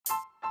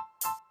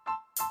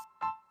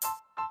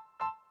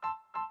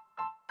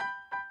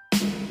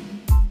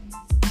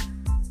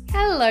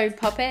Hello,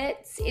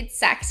 puppets. It's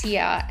Sax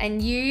here,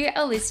 and you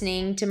are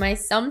listening to my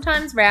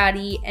sometimes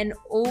rowdy and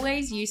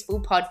always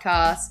useful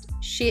podcast,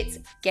 Shit's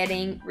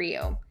Getting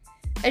Real.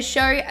 A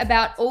show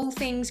about all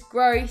things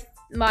growth,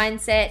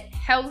 mindset,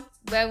 health,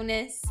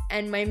 wellness,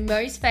 and my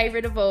most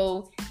favourite of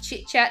all,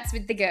 chit chats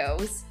with the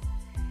girls.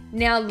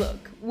 Now,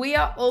 look, we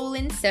are all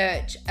in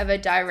search of a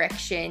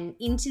direction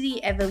into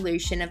the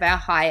evolution of our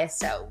higher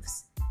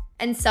selves.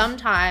 And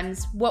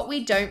sometimes what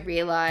we don't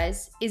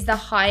realize is the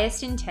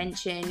highest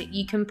intention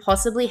you can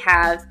possibly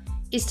have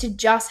is to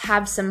just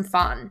have some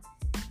fun.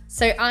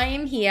 So I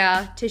am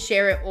here to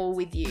share it all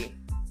with you.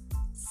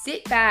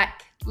 Sit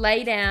back,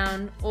 lay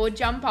down, or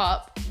jump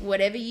up,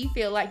 whatever you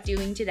feel like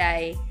doing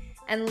today,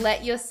 and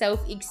let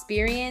yourself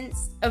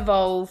experience,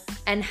 evolve,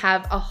 and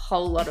have a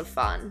whole lot of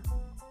fun.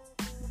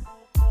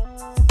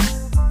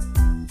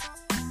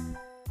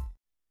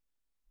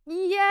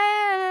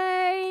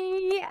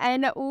 Yay!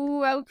 And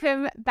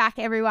welcome back,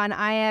 everyone.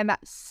 I am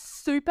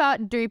super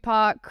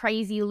duper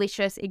crazy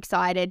licious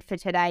excited for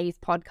today's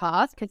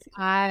podcast because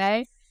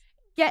I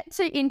get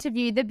to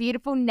interview the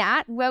beautiful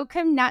Nat.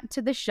 Welcome, Nat,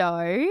 to the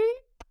show.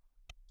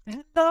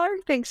 Hello,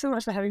 thanks so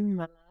much for having me,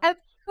 Mother. Of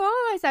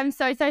course, I'm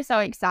so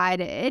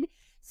excited.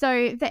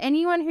 So for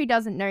anyone who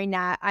doesn't know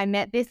Nat, I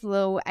met this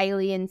little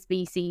alien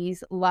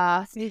species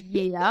last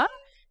year.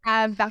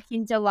 Back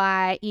in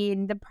July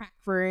in the prac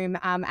room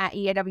at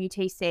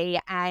EAWTC,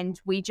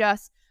 and we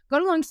just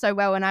got along so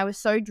well, and I was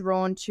so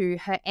drawn to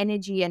her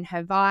energy and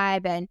her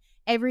vibe and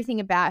everything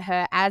about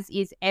her, as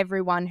is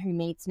everyone who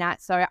meets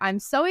Nat. So I'm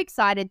so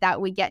excited that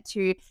we get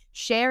to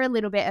share a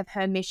little bit of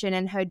her mission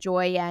and her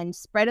joy and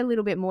spread a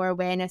little bit more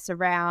awareness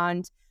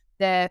around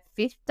the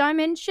fifth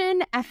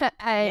dimension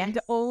and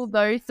all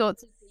those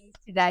sorts of things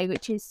today,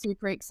 which is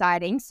super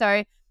exciting.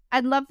 So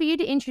I'd love for you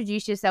to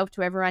introduce yourself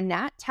to everyone,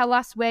 Nat. Tell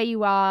us where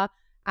you are,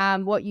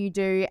 what you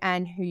do,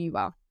 and who you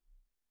are.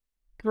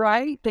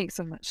 Great. Thanks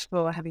so much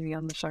for having me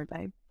on the show,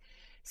 babe.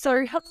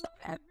 So,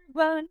 hello,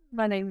 everyone.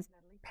 My name is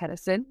Nat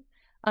Paterson.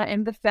 I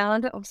am the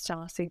founder of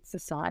Starseed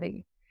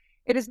Society.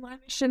 It is my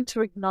mission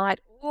to ignite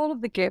all of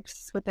the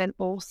gifts within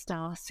all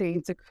star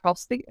seeds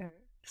across the earth.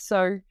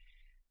 So,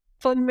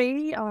 for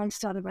me, I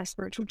started my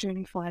spiritual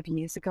journey 5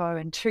 years ago,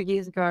 and 2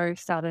 years ago,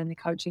 started in the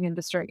coaching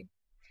industry.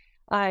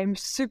 I'm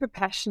super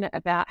passionate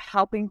about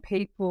helping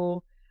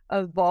people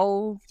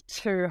evolve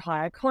to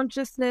higher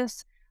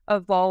consciousness,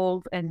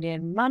 evolve in their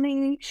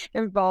money,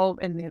 evolve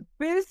in their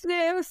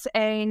business.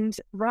 And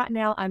right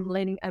now I'm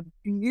leading a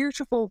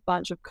beautiful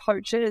bunch of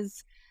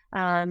coaches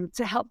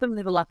to help them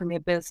level up in their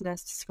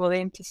business, for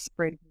them to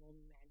spread more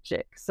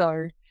magic.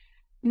 So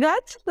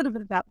that's a little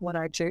bit about what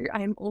I do.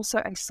 I am also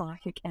a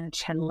psychic and a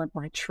channeler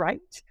by trade,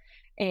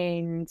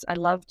 and I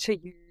love to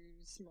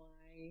use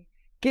my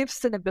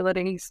gifts and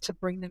abilities to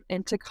bring them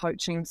into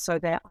coaching so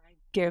that I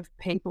give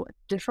people a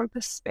different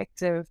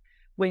perspective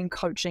when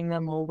coaching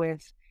them or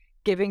with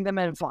giving them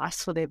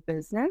advice for their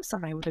business.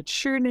 I'm able to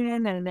tune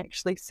in and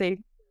actually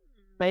see,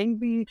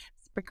 maybe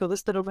sprinkle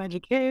this little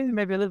magic here,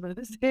 maybe a little bit of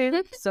this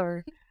here.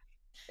 So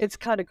it's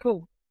kind of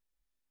cool.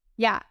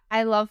 Yeah,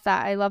 I love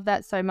that. I love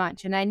that so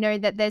much. And I know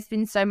that there's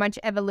been so much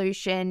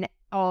evolution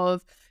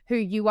of who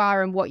you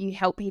are and what you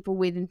help people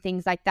with and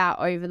things like that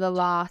over the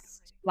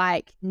last,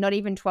 not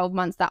even 12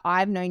 months that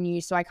I've known you.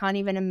 So I can't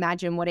even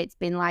imagine what it's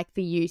been like for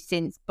you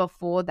since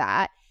before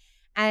that.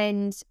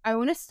 And I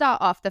want to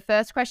start off, the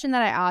first question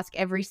that I ask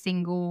every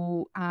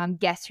single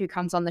guest who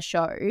comes on the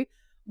show: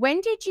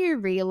 when did you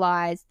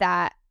realize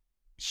that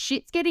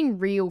shit's getting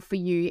real for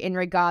you in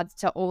regards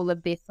to all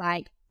of this,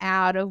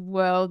 out of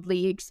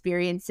worldly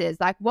experiences?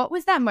 What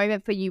was that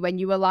moment for you when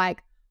you were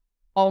like,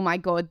 oh my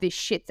God, this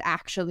shit's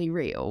actually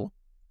real?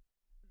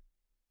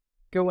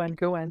 Go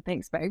on.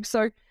 Thanks, babe.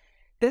 So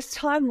this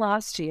time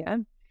last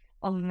year,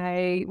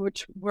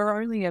 which we're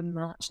only in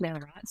March now,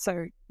 right?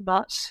 So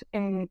March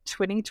in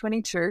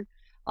 2022,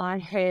 I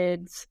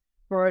had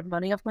borrowed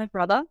money off my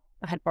brother.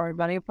 I had borrowed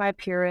money off my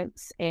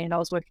parents, and I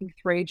was working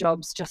 3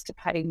 jobs just to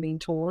pay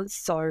mentors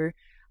so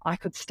I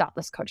could start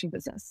this coaching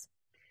business.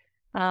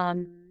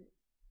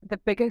 The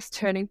biggest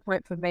turning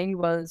point for me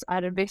was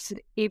I'd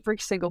invested every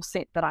single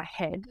cent that I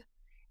had,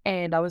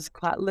 and I was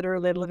quite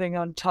literally living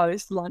on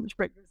toast, lunch,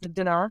 breakfast, and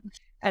dinner.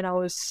 And I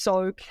was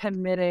so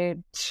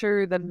committed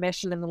to the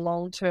mission and the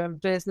long-term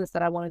business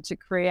that I wanted to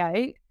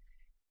create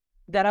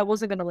that I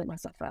wasn't going to let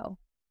myself fail.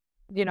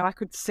 You know, I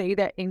could see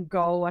that end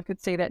goal. I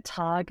could see that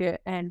target.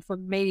 And for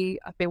me,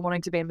 I've been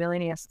wanting to be a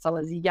millionaire since I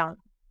was young,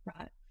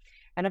 right?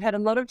 And I've had a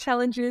lot of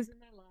challenges in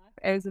my life,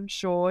 as I'm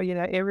sure,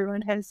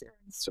 everyone has their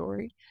own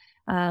story.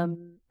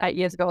 8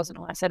 years ago, I was an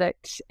ice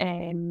addict,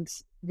 and,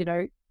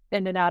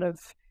 in and out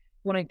of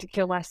wanting to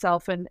kill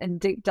myself and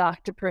deep,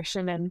 dark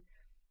depression. And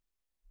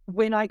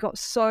when I got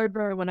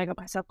sober, when I got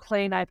myself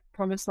clean, I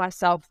promised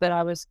myself that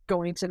I was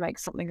going to make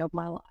something of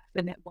my life,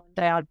 and that one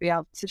day I'd be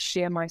able to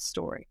share my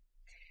story.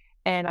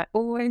 And I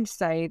always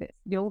say that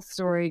your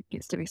story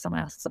gets to be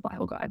someone else's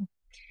survival guide.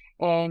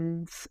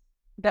 And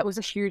that was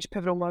a huge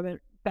pivotal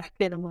moment back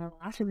then in my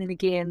life. And then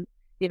again,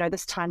 you know,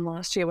 this time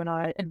last year when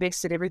I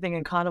invested everything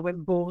and kind of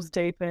went balls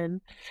deep in,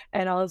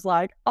 and I was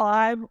like,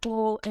 I'm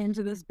all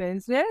into this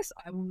business.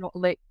 I will not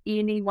let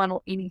anyone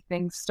or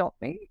anything stop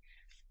me.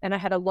 And I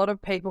had a lot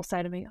of people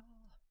say to me, oh,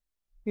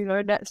 you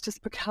know, Nat's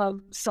just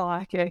become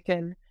psychic,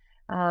 and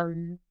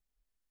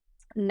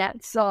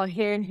Nat's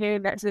here and here,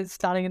 Nat's is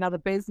starting another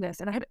business.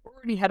 And I had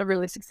already had a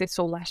really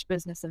successful lash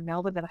business in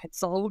Melbourne that I had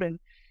sold. And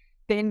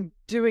then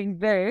doing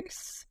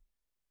this,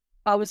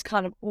 I was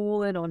kind of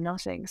all in or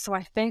nothing. So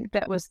I think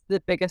that was the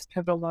biggest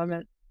pivotal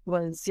moment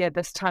was,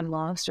 this time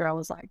last year, I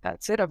was like,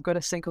 that's it. I've got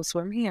to sink or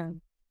swim here.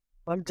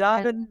 I'm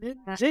diving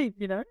in deep,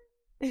 you know?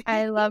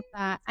 I love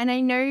that. And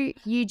I know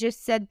you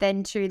just said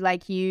then too,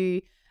 like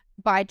you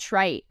by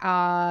trait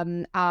are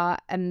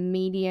a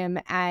medium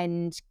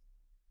and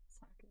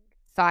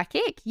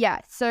psychic.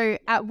 Yeah. So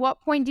at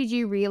what point did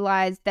you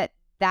realize that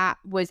that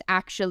was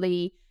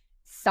actually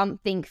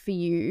something for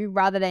you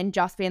rather than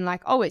just being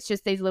like, oh, it's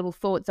just these little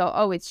thoughts, or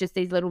oh, it's just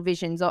these little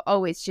visions, or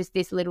oh, it's just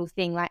this little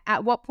thing? Like,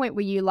 at what point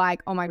were you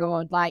like, oh my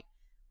God, like,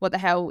 what the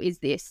hell is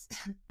this?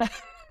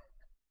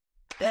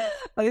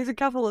 There's a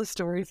couple of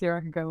stories here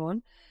I can go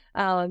on.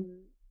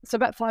 So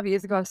about 5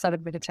 years ago, I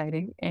started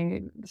meditating,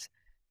 and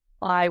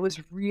I was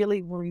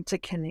really wanting to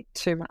connect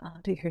to my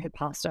auntie who had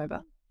passed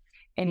over.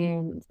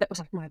 And that was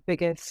like my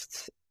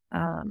biggest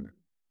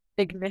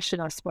ignition,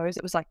 I suppose.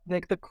 It was like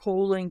the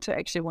calling to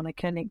actually want to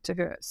connect to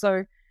her.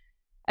 So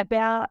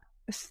about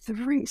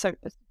I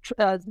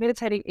was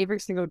meditating every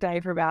single day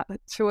for about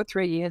 2 or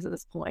 3 years at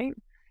this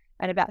point.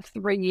 And about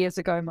 3 years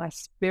ago, my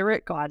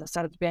spirit guide, I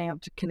started being able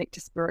to connect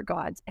to spirit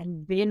guides.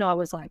 And then I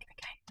was like,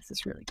 okay, this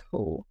is really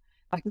cool.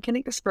 I can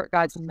connect to spirit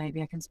guides and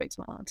maybe I can speak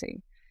to my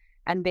auntie.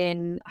 And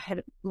then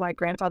my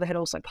grandfather had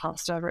also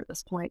passed over at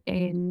this point,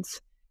 and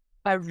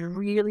I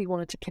really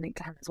wanted to connect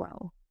to him as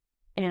well.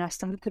 And I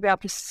started to be able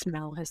to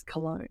smell his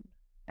cologne.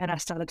 And I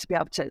started to be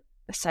able to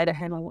say to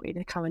him, I want you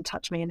to come and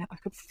touch me. And I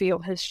could feel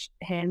his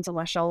hands on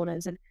my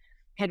shoulders and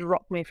had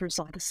rocked me from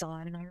side to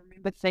side. And I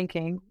remember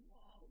thinking,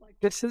 like,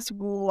 this is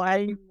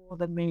way more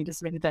than me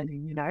just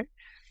meditating, you know?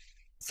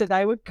 So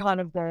they were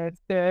kind of the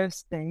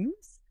first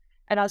things.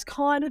 And I was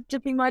kind of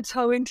dipping my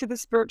toe into the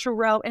spiritual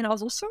realm. And I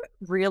was also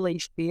really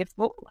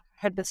fearful. I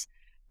had this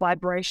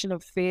vibration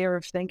of fear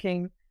of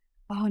thinking,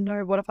 oh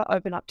no, what if I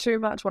open up too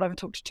much? What if I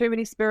talk to too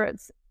many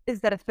spirits?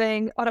 Is that a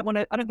thing? I don't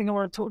think I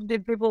want to talk to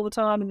dead people all the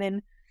time. And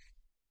then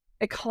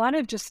it kind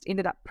of just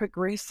ended up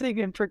progressing.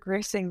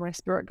 My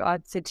spirit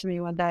guide said to me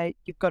one day,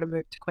 you've got to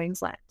move to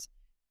Queensland.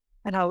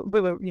 And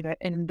we were, you know,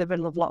 in the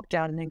middle of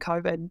lockdown and then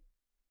COVID.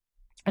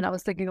 And I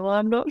was thinking, well,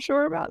 I'm not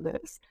sure about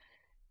this.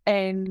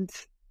 And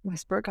my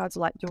spirit guides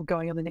were like, you're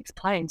going on the next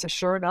plane. So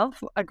sure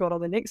enough, I got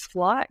on the next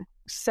flight,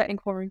 sat in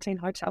quarantine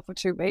hotel for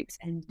 2 weeks.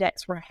 And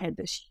that's where I had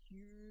this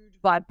huge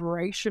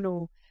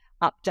vibrational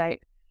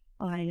update.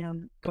 I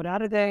got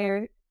out of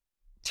there,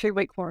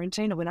 2-week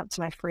quarantine. I went up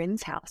to my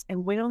friend's house.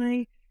 And when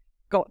I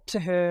got to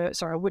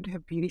I went to her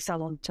beauty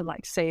salon to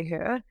like see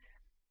her.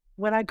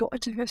 When I got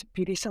into her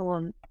beauty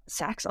salon,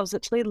 Saks, I was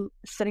literally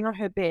sitting on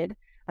her bed,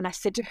 and I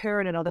said to her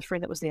and another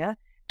friend that was there,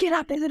 get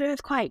up, there's an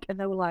earthquake. And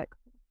they were like,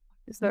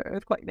 there's no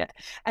earthquake there.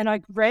 And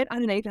I ran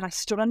underneath, and I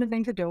stood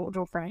underneath the door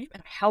frame,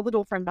 and I held the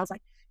door frame, and I was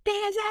like,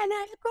 there's an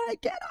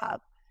earthquake, get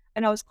up.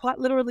 And I was quite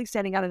literally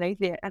standing underneath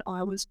there, and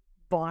I was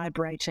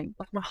vibrating,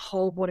 like my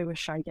whole body was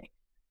shaking.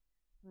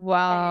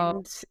 Wow.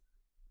 And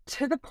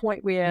to the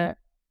point where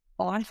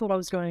I thought I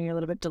was going a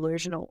little bit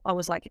delusional. I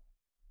was like,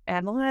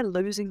 am I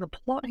losing the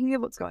plot here?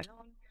 What's going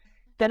on?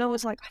 Then I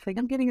was like, I think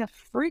I'm getting a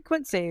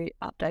frequency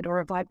update or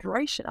a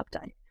vibration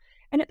update.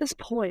 And at this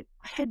point,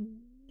 I had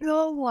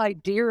no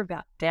idea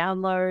about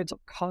downloads or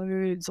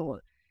codes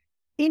or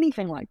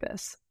anything like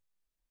this.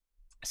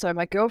 So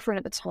my girlfriend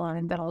at the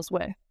time that I was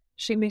with,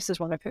 she messaged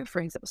one of her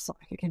friends that was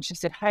psychic, and she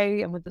said,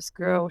 hey, I'm with this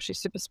girl. She's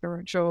super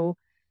spiritual.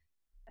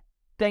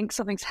 Think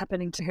something's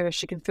happening to her.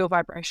 She can feel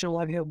vibration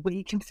all over her.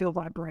 We can feel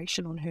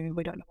vibration on her.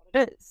 We don't know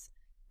what it is.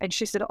 And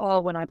she said,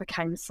 oh, when I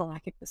became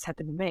psychic, this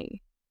happened to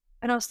me.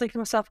 And I was thinking to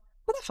myself,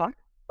 what the fuck?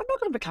 I'm not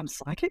going to become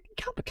psychic. You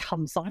can't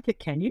become psychic,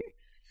 can you?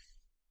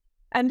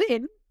 And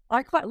then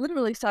I quite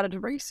literally started to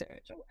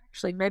research. Oh,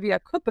 actually, maybe I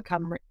could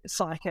become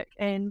psychic.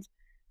 And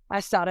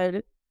I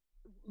started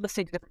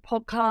listening to different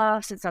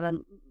podcasts and started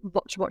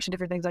watching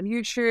different things on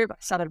YouTube. I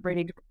started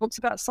reading different books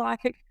about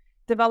psychic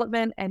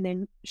development. And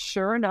then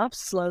sure enough,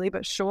 slowly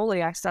but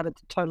surely, I started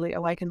to totally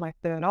awaken my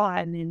third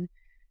eye. And then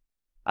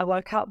I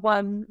woke up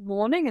one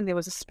morning and there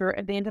was a spirit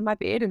at the end of my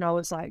bed, and I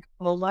was like,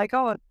 oh my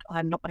God,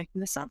 I'm not making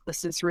this up.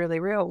 This is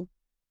really real.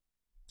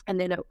 And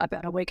then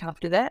about a week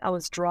after that, I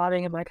was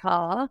driving in my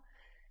car,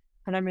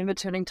 and I remember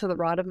turning to the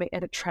right of me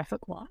at a traffic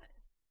light,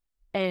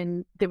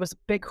 and there was a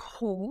big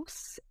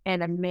horse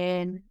and a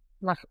man,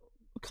 like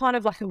kind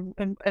of like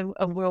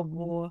a World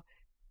War,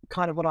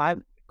 kind of what I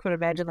could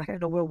imagine, like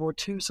in a World War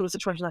II sort of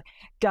situation, like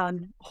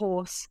gun,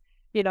 horse,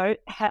 you know,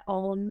 hat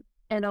on.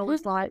 And I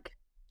was like,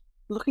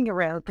 looking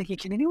around thinking,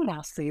 can anyone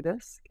else see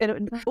this? And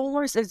it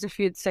almost as if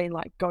you'd seen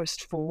like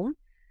ghost form.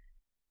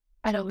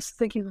 And I was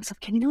thinking to myself,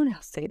 can anyone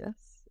else see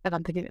this? And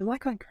I'm thinking, am I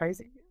going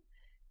crazy?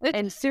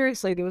 And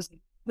seriously, there was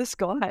this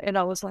guy. And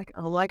I was like,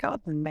 oh my God,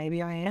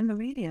 maybe I am a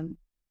medium.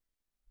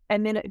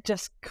 And then it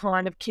just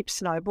kind of kept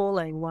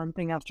snowballing, one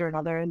thing after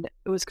another. And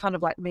it was kind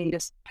of like me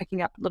just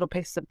picking up little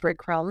pieces of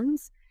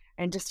breadcrumbs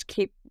and just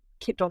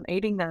kept on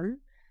eating them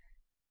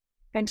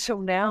until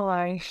now.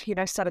 I,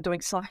 started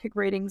doing psychic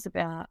readings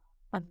about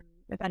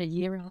a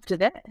year after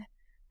that.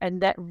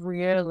 And that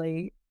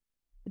really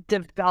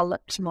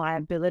developed my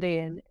ability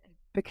and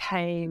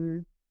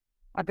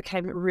I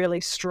became a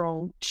really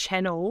strong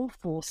channel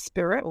for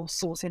spirit or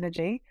source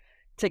energy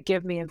to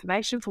give me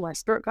information, for my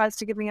spirit guides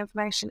to give me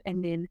information.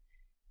 And then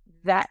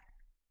that,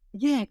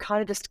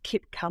 kind of just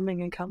kept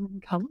coming and coming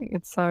and coming.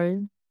 And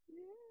so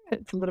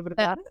it's a little bit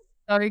about it.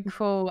 So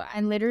cool.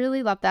 I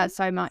literally love that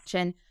so much.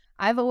 And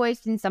I've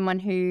always been someone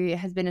who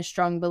has been a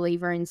strong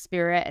believer in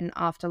spirit and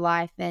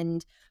afterlife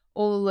and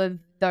all of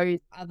those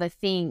other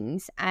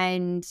things.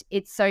 And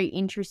it's so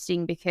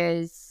interesting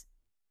because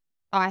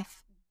I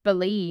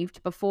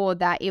believed before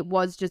that it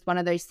was just one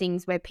of those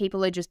things where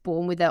people are just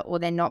born with it or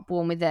they're not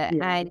born with it.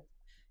 Yeah. And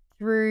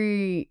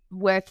through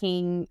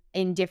working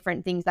in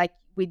different things, like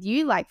with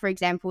you, like for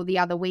example, the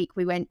other week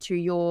we went to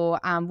your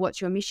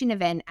What's Your Mission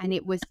event, and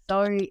it was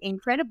so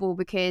incredible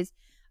because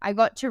I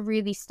got to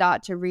really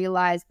start to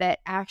realize that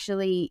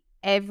actually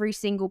every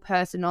single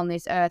person on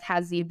this earth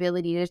has the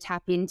ability to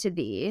tap into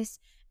this.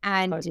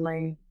 And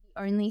Totally.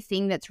 the only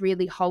thing that's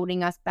really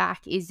holding us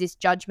back is this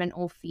judgment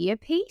or fear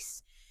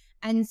piece.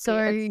 And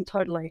so Yes,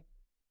 totally.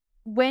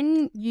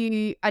 when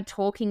you are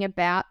talking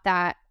about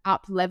that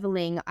up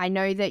leveling, I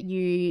know that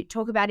you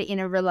talk about it in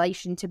a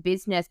relation to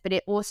business, but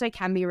it also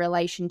can be a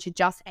relation to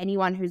just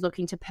anyone who's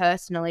looking to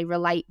personally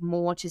relate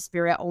more to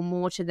spirit or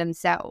more to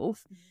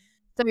themselves.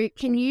 So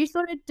can you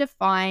sort of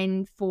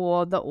define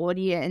for the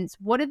audience,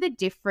 what are the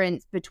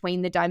difference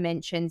between the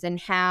dimensions and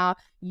how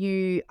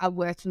you are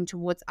working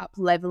towards up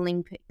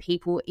leveling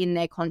people in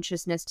their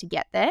consciousness to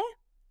get there?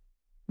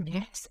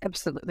 Yes,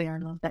 absolutely. I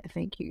love that.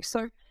 Thank you.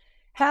 So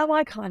how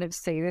I kind of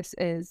see this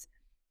is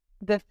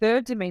the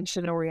third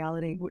dimensional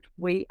reality, which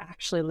we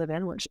actually live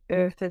in, which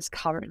Earth is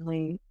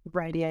currently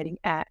radiating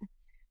at.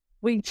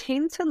 We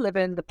tend to live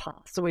in the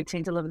past, or we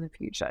tend to live in the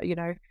future.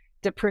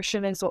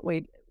 Depression is what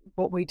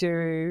we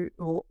do,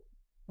 or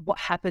what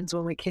happens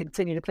when we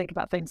continue to think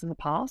about things in the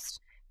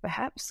past,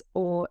 perhaps,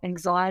 or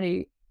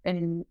anxiety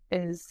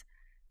is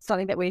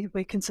something that we're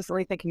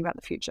consistently thinking about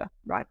the future,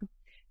 right?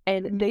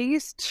 And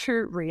these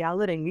two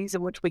realities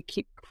in which we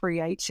keep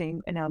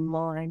creating in our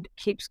mind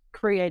keeps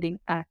creating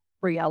a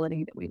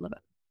reality that we live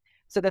in.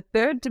 So the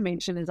third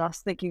dimension is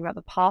us thinking about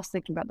the past,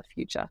 thinking about the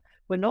future.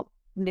 We're not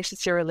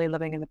necessarily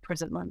living in the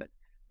present moment.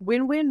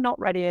 When we're not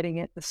radiating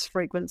at this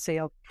frequency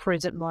of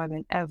present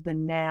moment, of the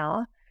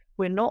now,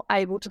 we're not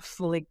able to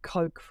fully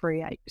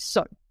co-create.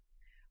 So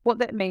what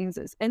that means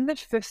is in the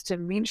first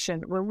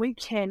dimension, when we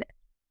can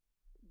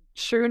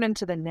tune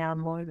into the now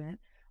moment,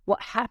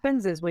 what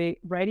happens is we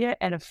radiate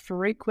at a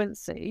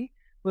frequency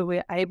where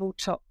we're able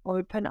to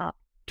open up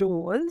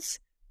doors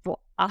for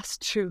us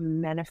to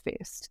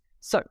manifest.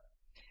 So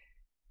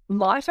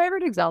my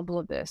favorite example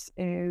of this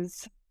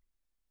is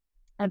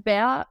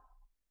about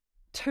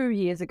 2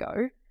 years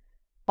ago,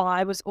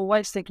 I was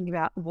always thinking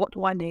about what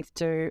do I need to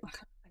do?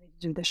 I need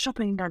to do the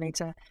shopping. I need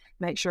to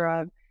make sure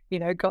I've,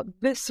 got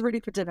this ready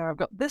for dinner. I've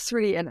got this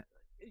ready. And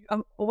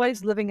I'm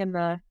always living in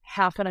the,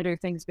 how can I do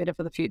things better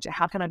for the future?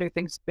 How can I do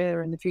things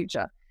better in the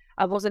future?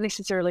 I wasn't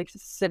necessarily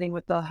sitting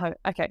with the,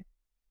 okay,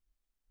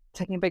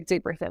 taking a big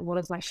deep breath in. What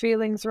is my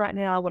feelings right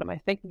now? What am I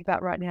thinking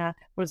about right now?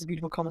 What is a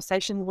beautiful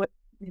conversation?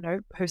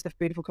 Who's the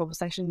beautiful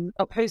conversation?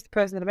 Who's the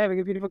person that I'm having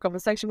a beautiful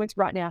conversation with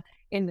right now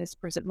in this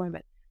present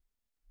moment?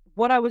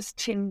 What I was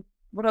doing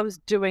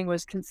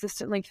was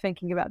consistently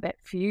thinking about that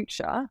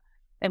future.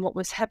 And what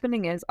was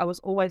happening is I was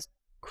always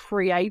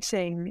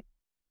creating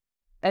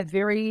a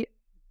very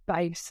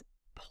base,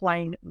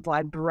 plain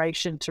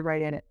vibration to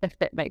radiate it, if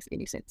that makes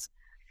any sense.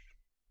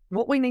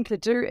 What we need to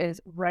do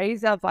is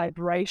raise our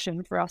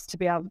vibration for us to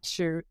be able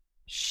to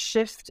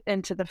shift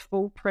into the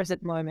full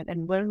present moment.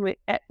 And when we're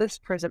at this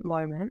present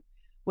moment,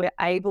 we're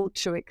able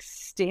to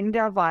extend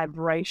our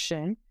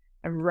vibration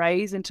and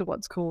raise into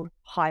what's called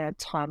higher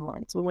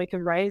timelines. When we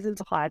can raise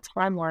into higher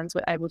timelines,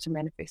 we're able to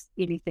manifest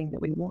anything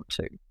that we want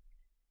to.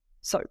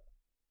 So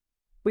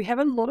we have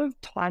a lot of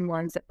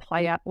timelines that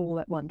play out all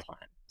at one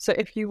time. So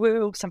if you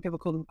will, some people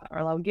call them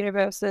parallel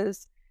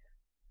universes.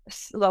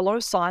 A lot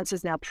of science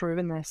has now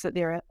proven this, that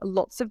there are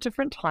lots of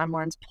different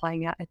timelines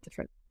playing out at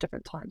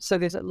different times. So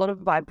there's a lot of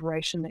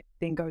vibration that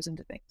then goes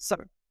into things. So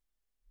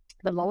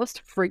the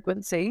lowest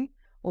frequency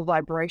or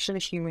vibration a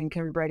human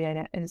can radiate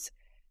at is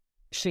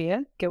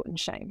fear, guilt, and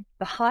shame.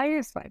 The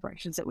highest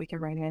vibrations that we can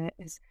radiate at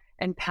is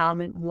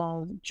empowerment,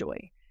 love,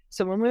 joy.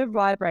 So when we're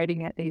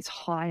vibrating at these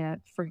higher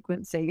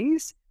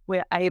frequencies,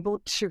 we're able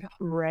to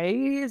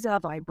raise our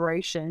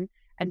vibration.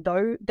 And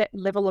though that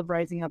level of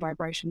raising our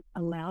vibration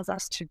allows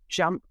us to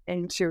jump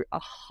into a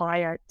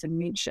higher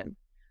dimension,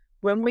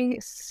 when we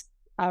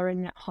are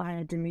in that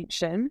higher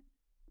dimension,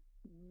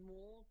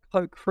 more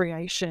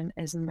co-creation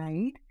is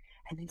made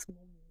and there's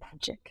more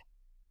magic.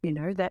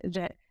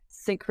 That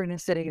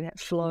synchronicity, that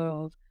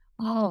flow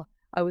of,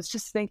 I was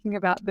just thinking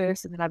about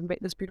this, and then I met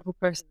this beautiful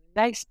person,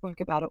 and they spoke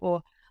about it.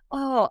 Or,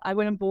 oh, I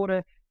went and bought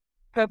a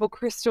purple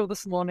crystal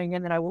this morning,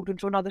 and then I walked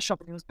into another shop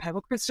and there was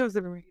purple crystals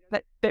everywhere.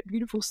 That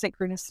beautiful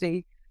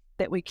synchronicity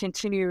that we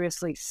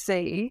continuously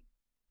see,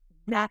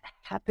 that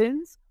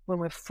happens when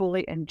we're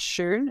fully in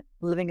tune,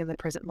 living in the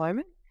present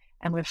moment,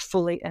 and we're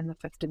fully in the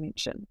fifth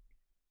dimension.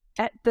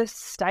 At this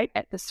state,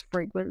 at this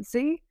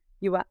frequency,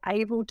 you are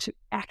able to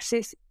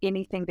access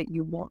anything that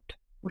you want,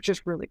 which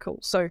is really cool.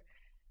 So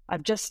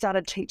I've just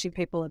started teaching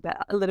people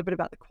about a little bit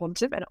about the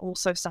quantum, and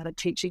also started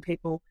teaching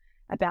people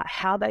about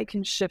how they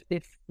can shift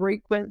their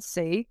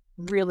frequency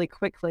really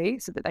quickly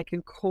so that they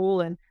can call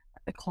in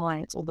the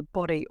clients or the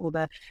body or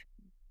the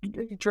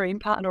dream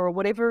partner or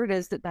whatever it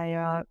is that they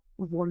are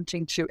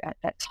wanting to at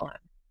that time,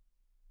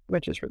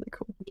 which is really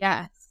cool.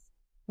 Yes.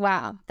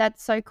 Wow,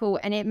 that's so cool.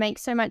 And it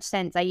makes so much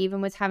sense. I even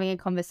was having a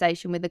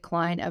conversation with a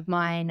client of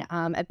mine,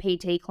 a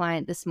PT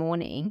client this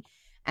morning,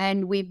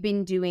 and we've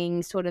been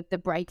doing sort of the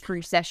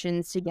breakthrough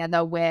sessions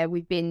together where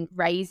we've been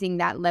raising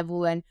that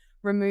level and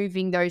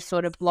removing those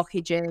sort of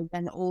blockages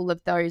and all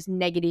of those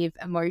negative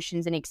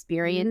emotions and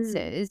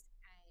experiences. And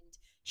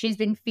she's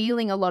been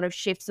feeling a lot of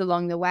shifts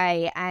along the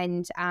way.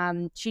 And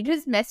she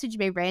just messaged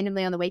me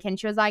randomly on the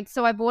weekend. She was like,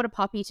 so I bought a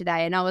puppy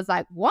today. And I was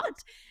like,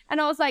 what? And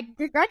I was like,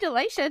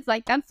 congratulations.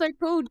 Like, that's so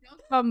cool.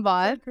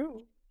 So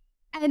cool.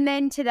 And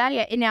then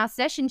today in our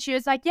session, she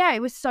was like, yeah,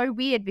 it was so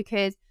weird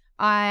because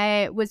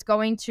I was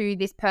going to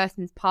this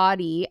person's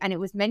party and it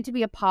was meant to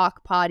be a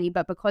park party,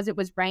 but because it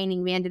was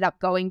raining, we ended up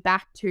going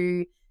back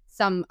to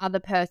some other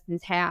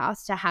person's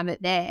house to have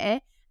it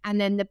there. And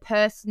then the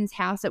person's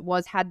house it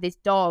was had this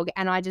dog,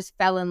 and I just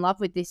fell in love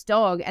with this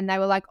dog. And they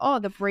were like, oh,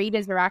 the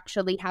breeders are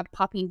actually have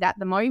puppies at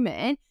the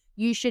moment.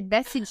 You should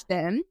message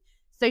them.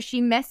 So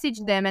she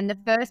messaged them, and the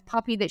first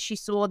puppy that she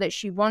saw that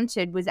she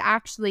wanted was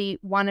actually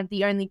one of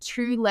the only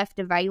 2 left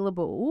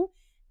available.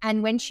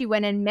 And when she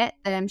went and met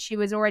them, she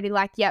was already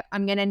like, yep,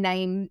 I'm going to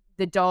name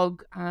the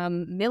dog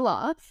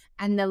Miller.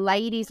 And the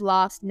lady's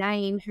last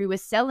name who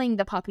was selling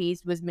the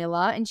puppies was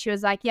Miller. And she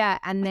was like, yeah.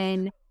 And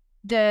then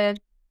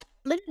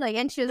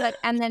and she was like,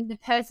 and then the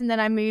person that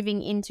I'm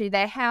moving into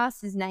their house,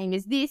 his name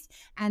is this.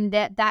 And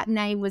that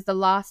name was the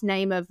last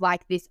name of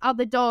like this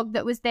other dog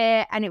that was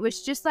there. And it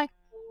was just like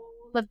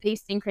all of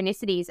these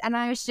synchronicities. And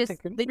I was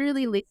just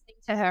literally listening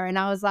to her, and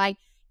I was like,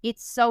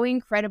 it's so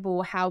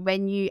incredible how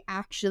when you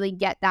actually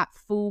get that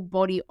full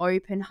body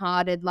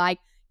open-hearted, like,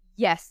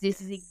 yes, this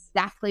is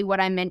exactly what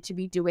I'm meant to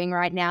be doing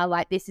right now.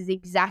 Like, this is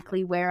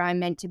exactly where I'm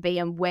meant to be,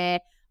 and where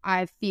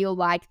I feel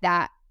like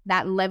that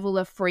level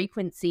of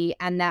frequency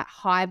and that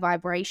high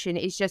vibration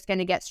is just going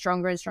to get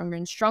stronger and stronger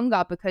and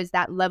stronger, because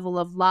that level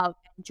of love,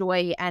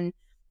 joy, and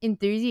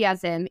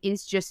enthusiasm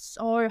is just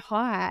so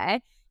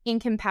high in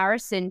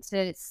comparison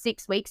to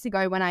 6 weeks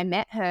ago when I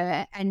met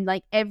her. And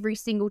like every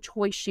single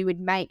choice she would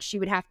make, she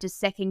would have to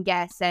second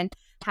guess and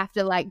have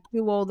to like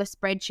do all the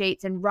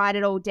spreadsheets and write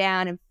it all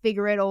down and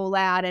figure it all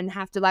out and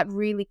have to like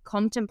really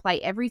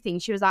contemplate everything.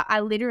 She was like,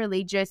 I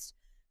literally just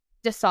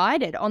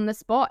decided on the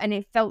spot, and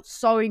it felt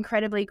so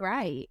incredibly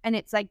great. And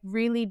it's like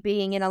really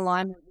being in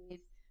alignment with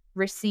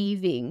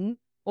receiving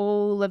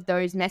all of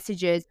those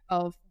messages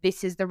of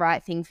this is the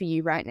right thing for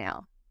you right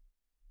now.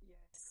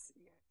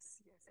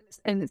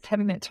 And it's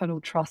having that total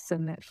trust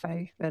and that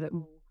faith that it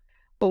will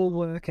all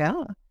work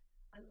out.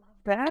 I love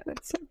that.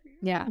 It's so beautiful.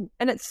 Yeah.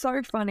 And it's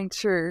so funny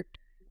too,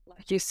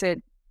 like you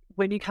said,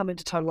 when you come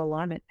into total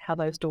alignment, how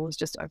those doors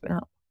just open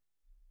up.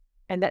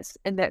 And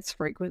that's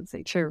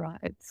frequency too, right?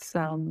 It's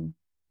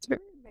very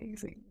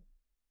amazing.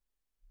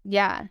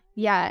 Yeah.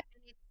 Yeah.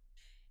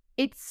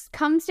 It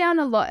comes down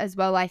a lot as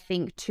well, I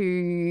think,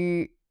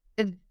 to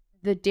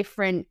the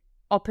different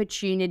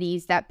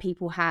opportunities that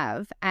people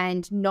have,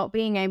 and not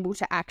being able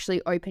to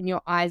actually open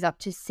your eyes up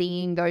to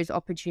seeing those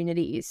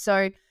opportunities.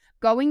 So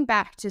going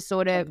back to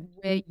sort of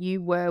where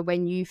you were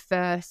when you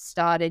first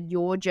started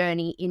your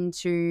journey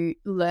into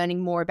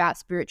learning more about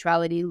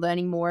spirituality,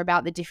 learning more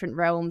about the different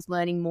realms,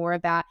 learning more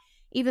about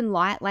even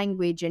light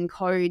language and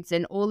codes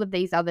and all of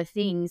these other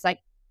things, like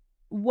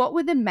what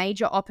were the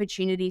major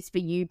opportunities for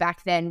you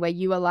back then where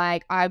you were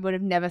like, I would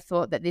have never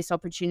thought that this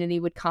opportunity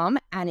would come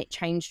and it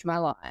changed my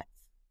life?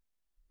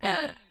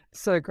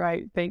 So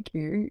great. Thank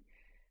you.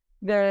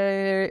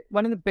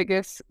 One of the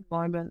biggest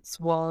moments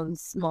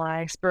was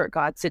my spirit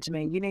guide said to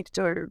me, you need to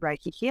do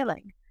Reiki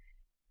healing.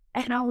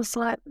 And I was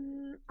like,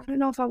 I don't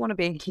know if I want to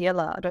be a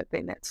healer. I don't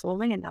think that's for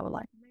me. And they were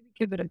like, maybe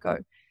give it a go.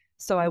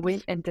 So I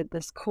went and did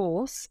this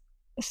course.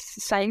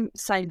 Same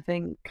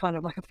thing, kind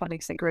of like a funny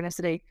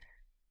synchronicity.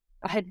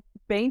 I had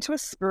been to a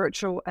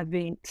spiritual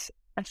event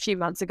a few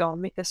months ago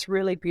and met this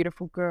really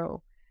beautiful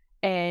girl.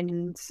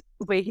 And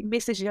we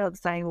messaged each other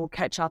saying we'll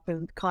catch up,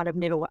 and kind of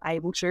never were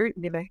able to,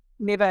 never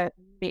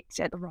met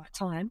at the right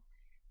time.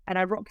 And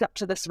I rocked up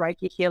to this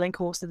Reiki healing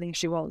course, and there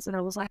she was. And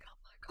I was like, oh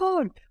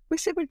my God, we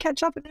said we'd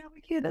catch up and now we're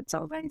here. That's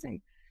so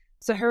amazing.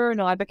 So her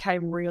and I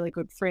became really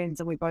good friends,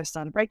 and we both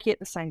started Reiki at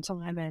the same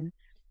time. And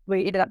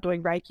we ended up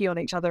doing Reiki on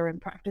each other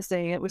and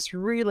practicing. It was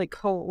really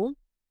cool.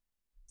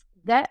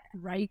 That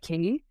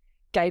Reiki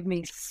gave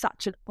me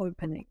such an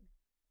opening.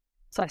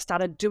 So I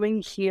started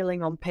doing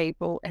healing on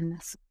people, and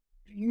this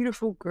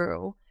beautiful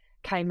girl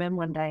came in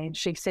one day and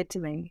she said to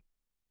me,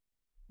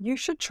 you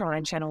should try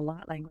and channel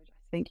light language.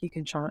 I think you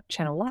can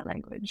channel light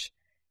language.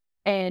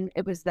 And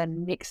it was the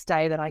next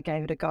day that I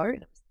gave it a go.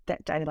 And it was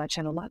that day that I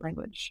channeled light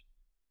language.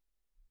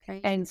 Okay.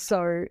 And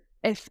so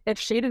if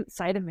she didn't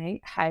say to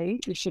me, hey,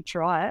 you should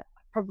try it,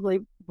 I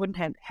probably wouldn't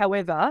have.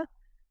 However,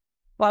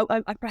 well,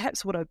 I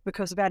perhaps would have,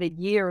 because about a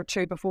year or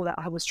two before that,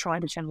 I was trying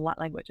to channel light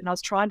language. And I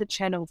was trying to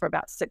channel for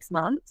about 6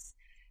 months.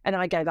 And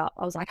then I gave up.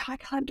 I was like, I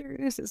can't do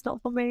this. It's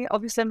not for me.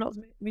 Obviously, I'm not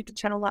meant to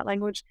channel light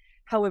language.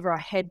 However, I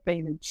had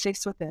been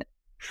obsessed with it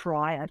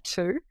prior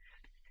to.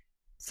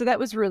 So that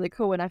was really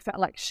cool. And I felt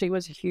like she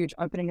was a huge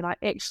opening. And I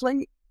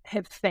actually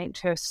have thanked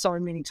her so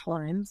many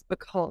times,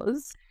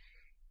 because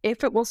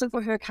if it wasn't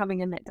for her coming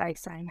in that day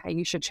saying, hey,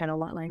 you should channel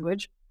light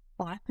language,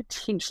 I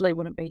potentially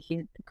wouldn't be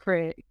here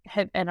to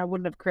and I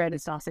wouldn't have created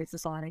Starseed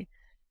Society.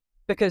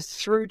 Because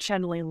through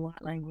channeling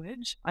light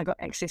language, I got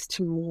access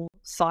to more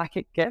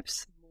psychic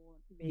gifts, more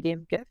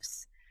medium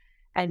gifts,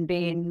 and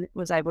then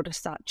was able to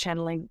start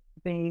channeling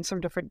beings from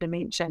different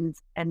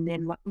dimensions, and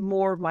then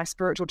more of my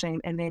spiritual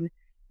team. And then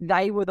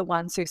they were the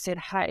ones who said,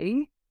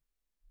 hey,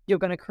 you're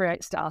going to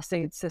create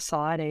Starseed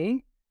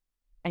Society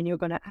and you're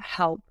going to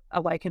help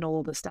awaken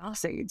all the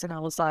starseeds. And I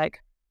was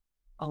like,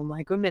 oh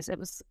my goodness. It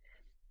was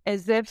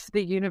as if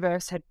the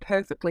universe had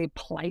perfectly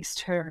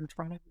placed her in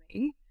front of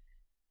me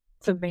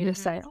for me to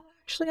say, oh,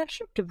 actually, I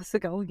should give this a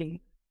go again.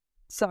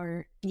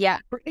 So, Yeah.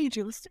 Brittany,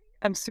 you're listening,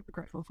 I'm super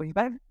grateful for you,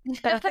 babe. And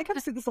I think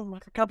I've said this on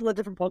like a couple of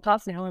different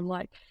podcasts now. I'm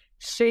like,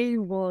 she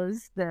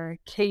was the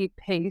key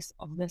piece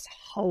of this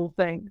whole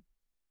thing.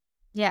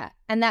 Yeah.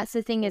 And that's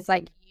the thing, is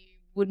like, you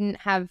wouldn't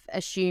have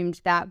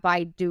assumed that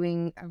by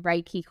doing a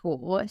Reiki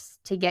course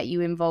to get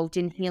you involved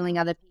in healing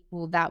other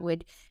people, that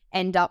would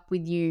end up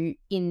with you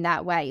in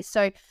that way.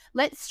 So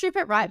let's strip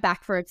it right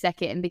back for a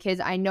second, because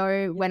I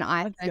know when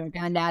I first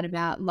found out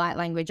about light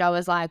language, I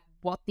was like,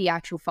 what the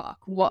actual fuck?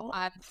 What?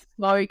 I'm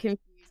so confused.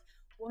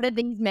 What are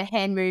these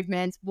hand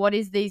movements? What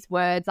is these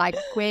words? Like,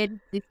 where did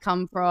this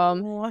come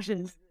from? What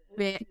is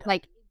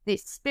like,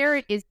 this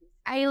spirit? Is this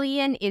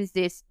alien? Is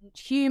this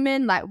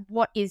human? Like,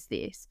 what is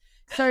this?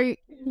 So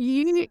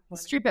you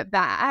strip it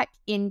back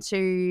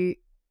into,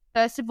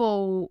 first of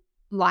all,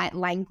 light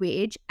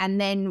language, and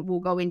then we'll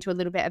go into a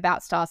little bit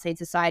about Starseed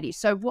Society.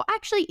 So what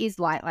actually is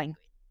light language?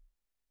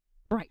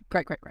 Great.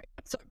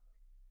 So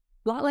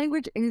light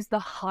language is the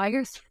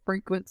highest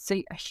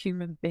frequency a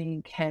human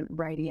being can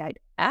radiate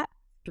at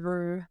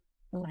through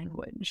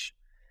language.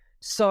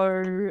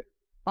 So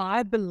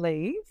I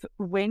believe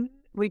when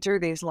we do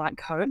these light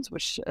codes,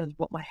 which is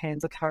what my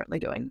hands are currently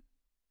doing,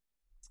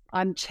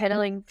 I'm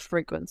channeling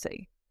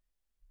frequency.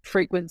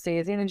 Frequency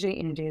is energy,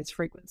 energy is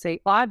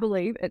frequency. I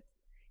believe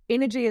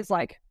energy is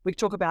like, we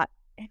talk about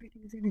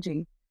everything is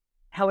energy.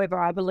 However,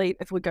 I believe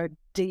if we go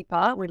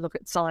deeper, we look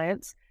at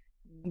science,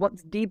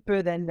 what's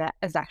deeper than that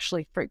is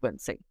actually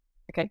frequency.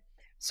 Okay.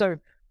 So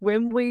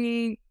when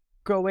we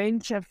go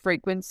into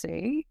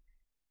frequency,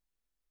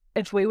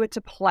 if we were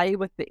to play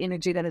with the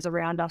energy that is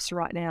around us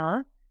right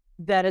now,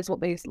 that is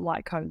what these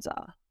light codes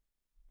are.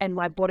 And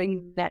my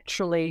body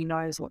naturally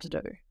knows what to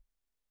do.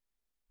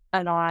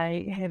 And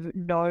I have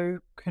no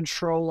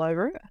control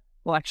over it.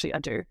 Well, actually, I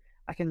do.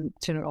 I can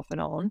turn it off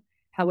and on.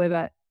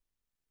 However,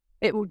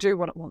 it will do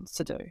what it wants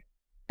to do.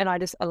 And I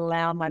just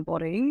allow my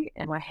body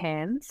and my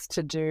hands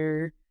to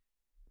do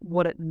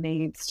what it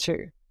needs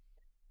to.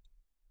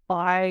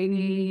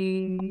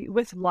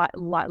 With light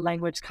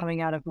language coming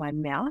out of my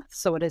mouth,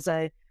 so it is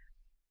a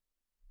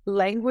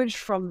language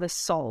from the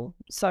soul.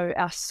 So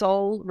our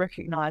soul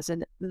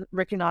recognizes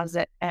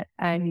it at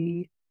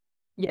a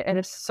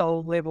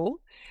soul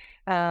level.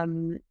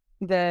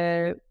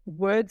 The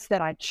words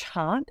that I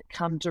chant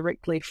come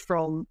directly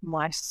from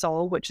my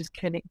soul, which is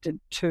connected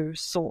to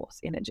source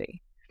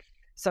energy.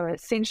 So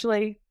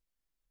essentially,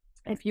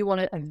 if you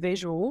want a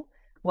visual,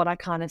 what I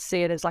kind of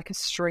see it as like a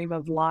stream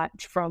of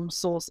light from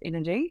source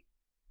energy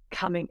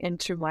coming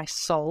into my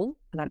soul.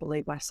 And I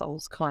believe my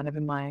soul's kind of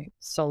in my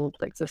solar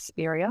plexus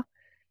area.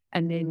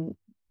 And then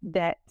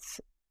that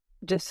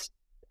just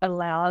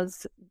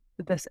allows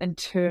this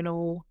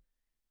internal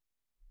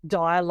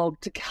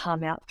dialogue to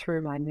come out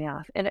through my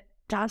mouth. And it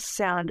does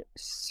sound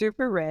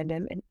super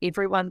random, and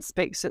everyone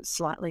speaks it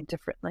slightly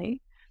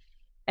differently.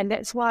 And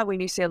that's why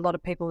when you see a lot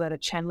of people that are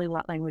channeling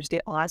light language,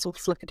 their eyes will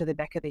flicker to the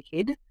back of their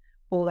head,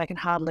 or they can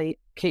hardly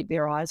keep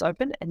their eyes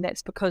open. And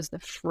that's because the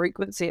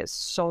frequency is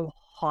so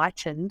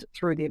heightened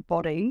through their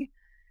body.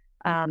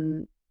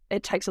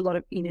 It takes a lot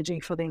of energy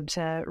for them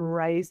to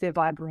raise their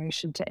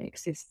vibration to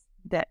access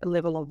that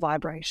level of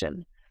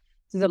vibration.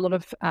 So there's a lot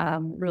of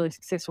really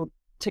successful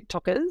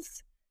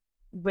TikTokers,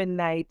 when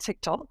they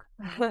TikTok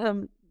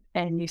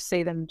and you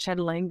see them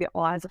channeling, their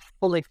eyes are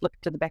fully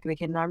flicked to the back of their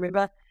head. And I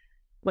remember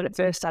when it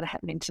first started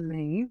happening to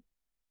me,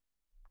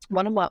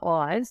 one of my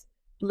eyes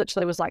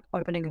literally was like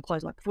opening and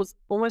closing, like it was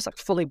almost like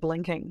fully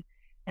blinking.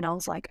 And I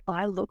was like,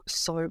 I look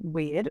so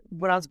weird.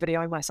 When I was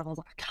videoing myself, I was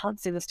like, I can't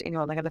send this to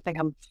anyone. They're going to think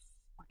I'm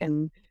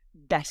fucking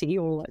batty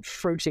or like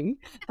fruity.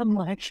 I'm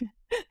like,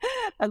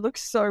 I look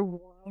so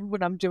wild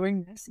when I'm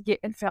doing this, yet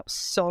it felt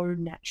so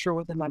natural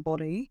within my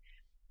body.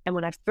 And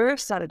when I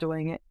first started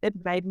doing it,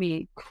 it made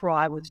me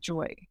cry with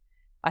joy.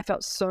 I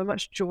felt so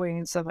much joy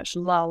and so much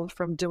love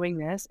from doing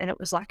this. And it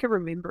was like a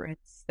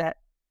remembrance that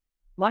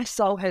my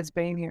soul has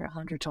been here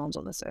 100 times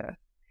on this earth.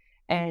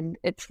 And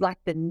it's like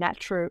the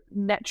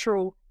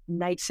natural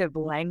native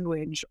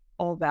language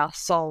of our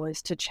soul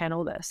is to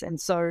channel this.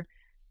 And so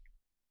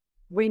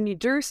when you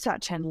do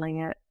start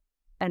channeling it,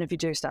 and if you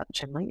do start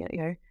channeling it,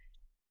 you know,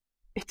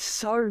 it's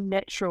so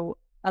natural.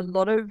 A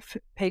lot of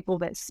people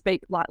that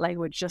speak light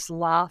language just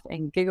laugh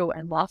and giggle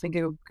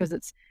because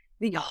it's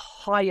the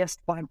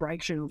highest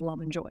vibration of love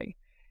and joy.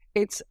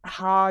 It's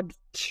hard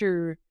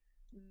to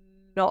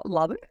not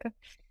love it.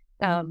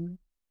 And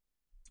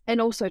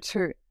also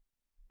too,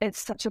 it's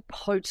such a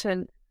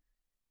potent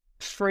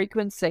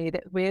frequency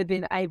that we're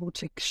then able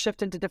to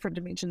shift into different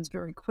dimensions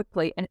very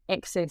quickly and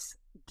access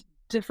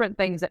different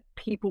things that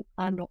people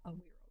are not aware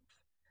of.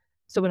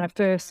 So when I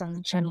first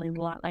started channeling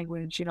the light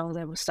language, you know, I was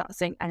able to start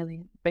seeing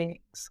alien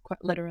beings,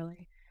 quite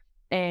literally.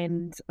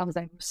 And I was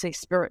able to see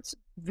spirits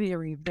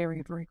very,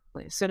 very, very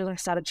quickly. As soon as I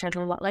started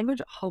channeling light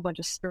language, a whole bunch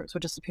of spirits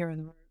would disappear in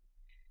the room.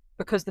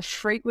 Because the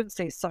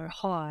frequency is so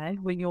high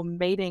when you're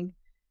meeting,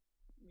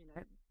 you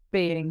know,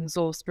 beings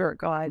or spirit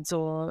guides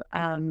or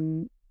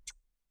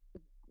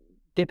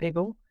dead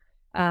people,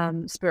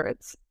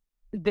 spirits,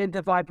 then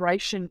the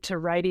vibration to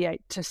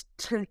radiate,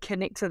 to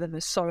connect to them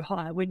is so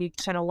high. When you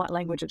channel light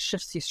language, it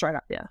shifts you straight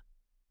up there.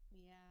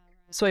 Yeah,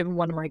 right. So even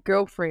one of my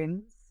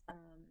girlfriends,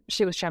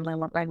 she was channeling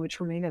light language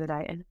for me the other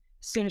day, and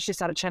as soon as she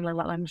started channeling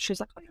light language, she's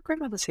like, "Oh, your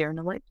grandmother's here," and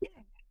I'm like, "Yeah,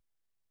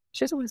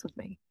 she's always with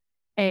me,"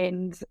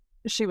 and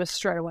she was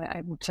straight away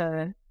able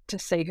to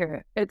see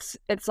her. It's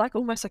like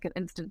almost like an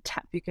instant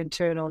tap you can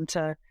turn on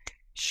to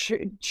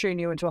tune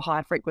you into a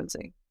higher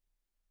frequency.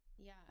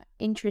 Yeah,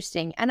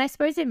 interesting. And I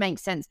suppose it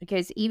makes sense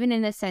because even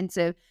in the sense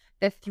of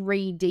the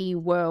 3D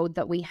world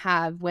that we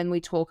have when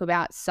we talk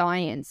about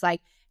science,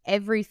 like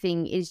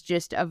everything is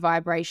just a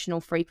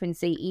vibrational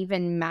frequency,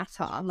 even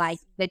matter, like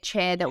the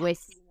chair that we're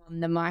sitting on,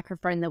 the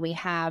microphone that we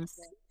have,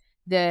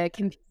 the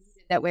computer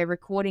that we're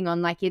recording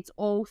on, like it's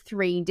all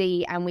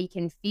 3D and we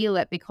can feel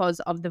it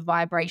because of the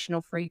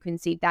vibrational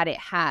frequency that it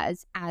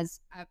has as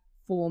a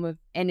form of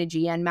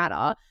energy and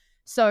matter.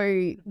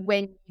 So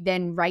when you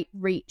then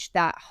reach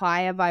that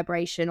higher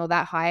vibration or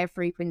that higher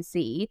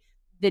frequency,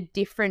 the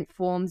different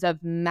forms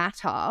of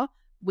matter,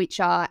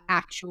 which are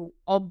actual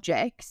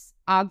objects,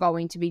 are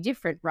going to be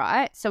different,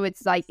 right? So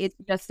it's like it's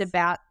just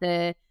about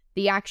the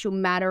actual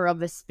matter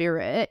of a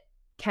spirit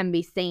can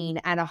be seen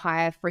at a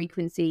higher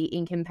frequency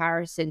in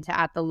comparison to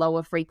at the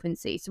lower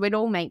frequency. So it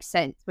all makes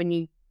sense when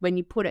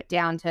you put it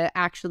down to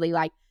actually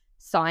like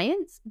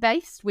science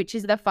based, which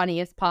is the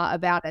funniest part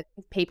about it.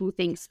 People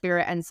think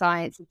spirit and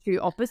science are two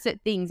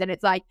opposite things, and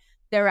it's like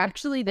they're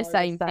actually the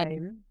same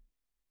thing.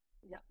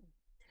 Yeah,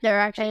 they're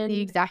actually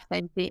the exact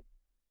same thing.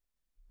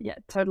 Yeah,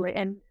 totally.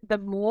 And the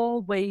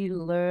more we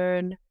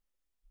learn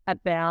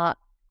about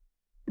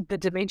the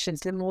dimensions,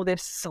 the more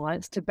there's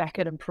science to back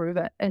it and prove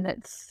it.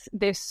 And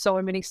there's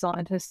so many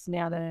scientists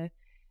now that are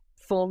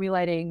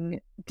formulating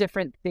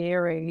different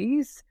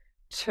theories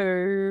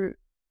to,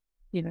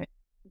 you know,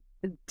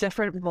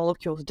 different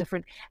molecules,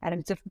 different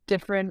atoms,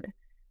 different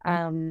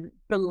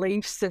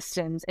belief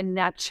systems, and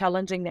now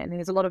challenging that. And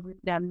there's a lot of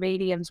now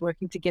mediums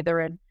working together,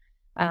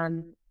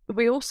 and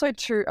we also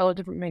too, a lot of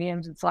different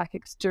mediums and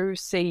psychics do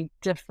see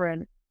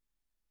different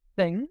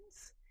things.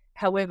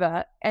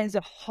 However, as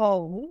a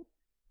whole,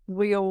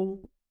 we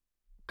all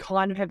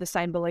kind of have the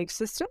same belief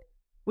system.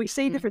 We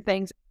see different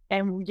things,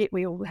 and yet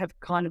we all have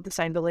kind of the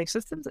same belief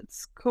systems.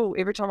 It's cool.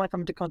 Every time I come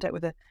into contact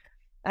with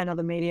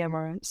another medium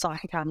or a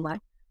psychic, I'm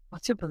like,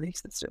 "What's your belief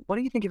system? What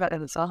do you think about the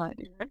other side?"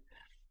 You know?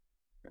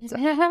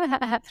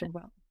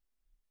 Well,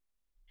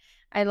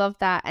 I love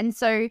that. And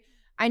so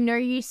I know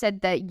you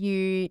said that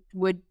you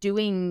were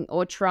doing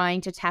or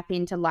trying to tap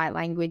into light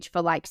language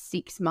for like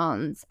 6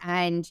 months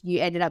and you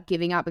ended up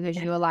giving up because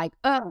you were like,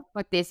 "Oh,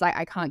 like this, like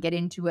I can't get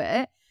into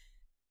it."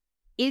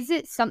 Is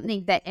it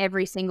something that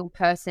every single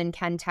person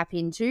can tap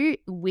into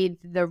with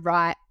the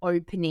right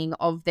opening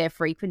of their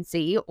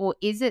frequency, or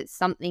is it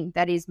something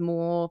that is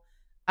more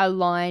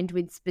aligned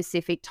with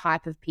specific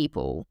type of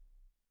people?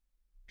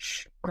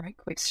 Great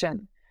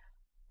question.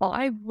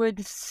 I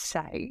would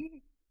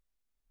say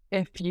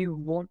if you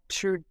want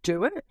to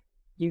do it,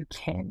 you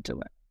can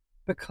do it.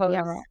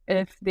 Because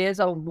if there's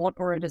a want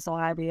or a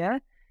desire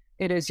there,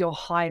 it is your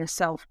higher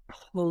self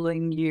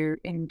pulling you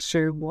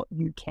into what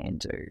you can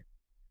do.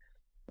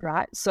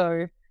 Right?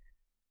 So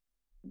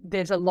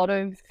there's a lot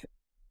of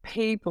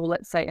people,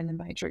 let's say in the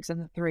Matrix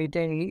and the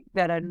 3D,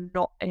 that are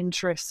not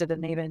interested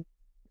in even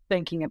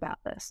thinking about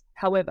this.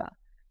 However,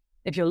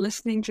 if you're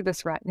listening to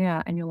this right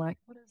now and you're like,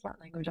 "What is light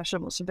language? I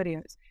should watch some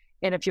videos."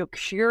 And if you're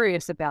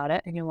curious about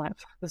it and you're like,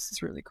 "This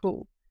is really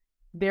cool,"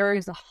 there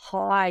is a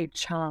high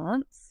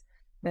chance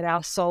that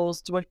our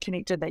souls were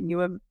connected, that you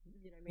were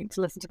meant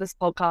to listen to this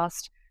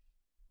podcast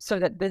so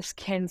that this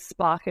can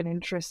spark an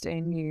interest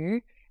in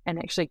you and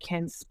actually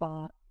can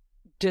spark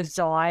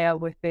desire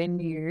within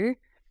you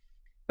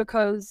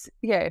Because,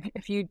 yeah,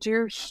 if you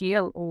do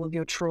heal all of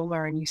your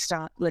trauma and you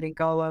start letting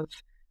go of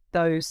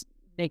those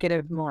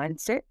negative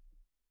mindset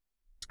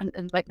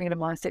and like negative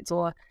mindsets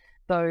or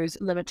those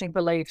limiting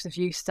beliefs, if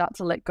you start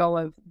to let go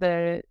of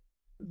the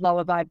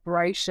lower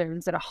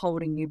vibrations that are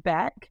holding you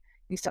back,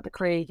 you start to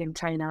create a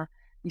container,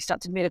 you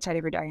start to meditate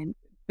every day and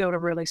build a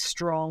really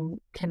strong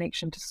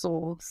connection to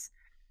source.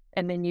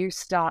 And then you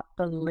start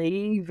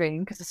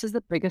believing, because this is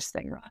the biggest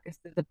thing, right? Is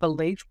the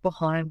belief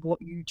behind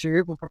what you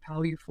do will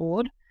propel you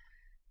forward.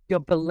 Your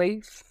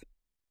belief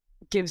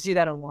gives you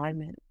that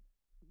alignment.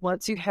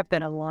 Once you have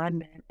that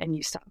alignment and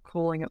you start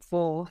calling it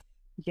forth,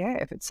 yeah,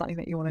 if it's something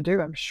that you want to do,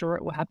 I'm sure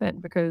it will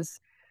happen. Because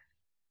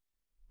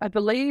I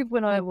believe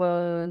when I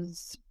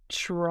was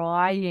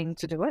trying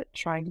to do it,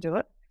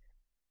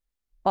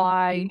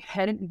 I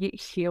hadn't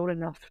yet healed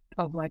enough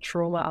of my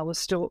trauma. I was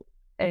still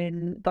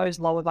in those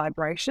lower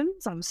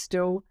vibrations. I was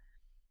still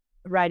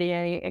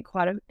radiating at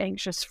quite an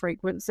anxious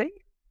frequency.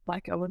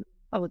 Like I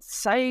would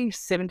say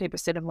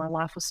 70% of my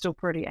life was still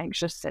pretty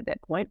anxious at that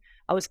point.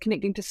 I was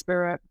connecting to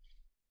spirit.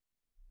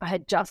 I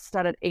had just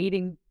started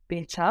eating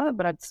better,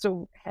 but I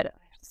still had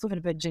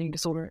a binge eating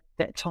disorder at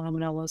that time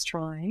when I was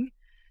trying.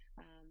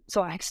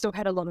 So I still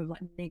had a lot of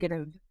like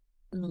negative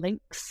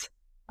links,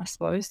 I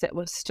suppose, that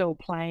was still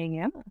playing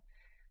out.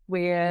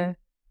 Where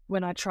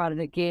when I tried it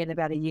again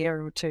about a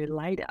year or two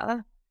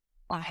later,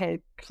 I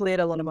had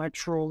cleared a lot of my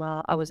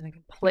trauma. I was in a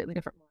completely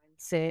different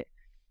mindset.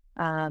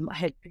 I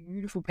had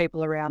beautiful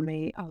people around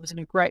me. I was in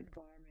a great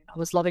environment. I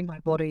was loving my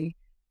body.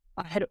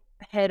 I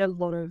had a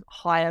lot of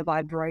higher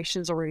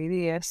vibrations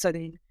already there. So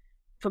then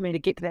for me to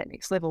get to that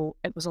next level,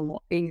 it was a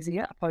lot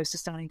easier opposed to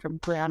starting from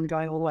ground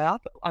going all the way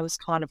up. I was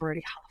kind of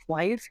already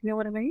halfway, if you know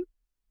what I mean.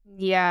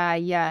 Yeah,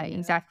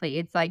 exactly.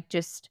 It's like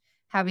just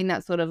having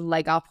that sort of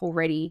leg up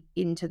already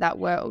into that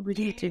world with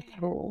you to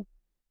crawl.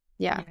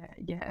 Yeah,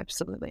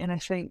 absolutely. And I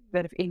think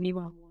that if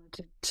anyone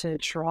wanted to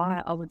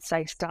try, I would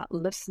say start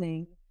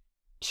listening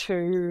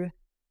to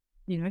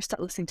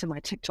my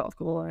TikTok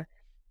or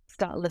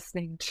start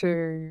listening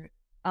to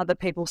other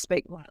people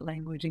speak light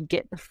language and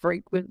get the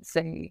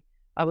frequency.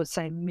 I would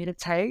say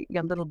meditate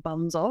your little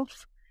bums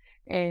off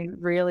and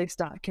really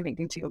start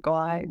connecting to your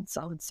guides.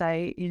 I would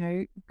say,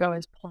 go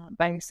as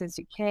plant-based as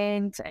you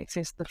can to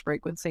access the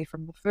frequency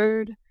from the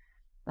food.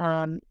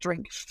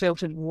 Drink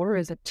filtered water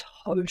is a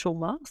total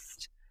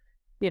must.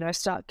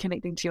 Start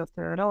connecting to your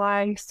third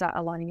eye, start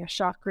aligning your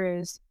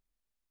chakras.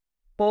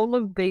 All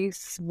of these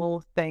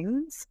small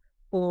things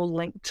all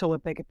link to a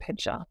bigger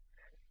picture.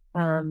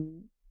 I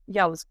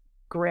was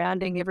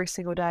grounding every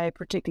single day,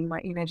 protecting my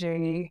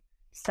energy,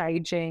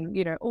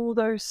 saging, all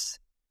those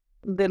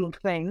little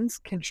things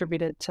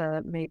contributed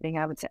to me being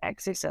able to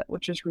access it,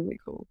 which is really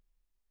cool.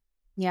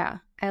 Yeah,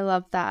 I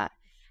love that.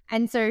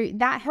 And so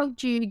that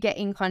helped you get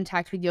in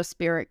contact with your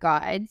spirit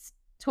guides.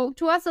 Talk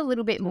to us a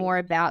little bit more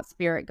about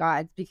spirit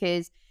guides,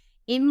 because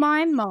in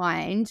my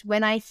mind,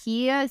 when I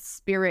hear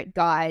spirit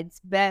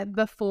guides,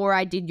 before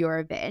I did your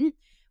event,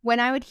 when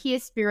I would hear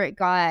spirit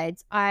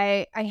guides,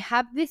 I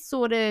have this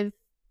sort of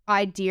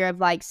idea of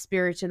like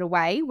Spirited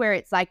Away, where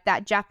it's like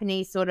that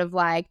Japanese sort of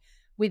like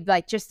with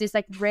like just this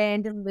like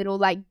random little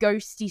like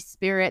ghosty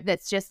spirit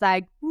that's just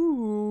like,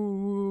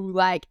 ooh,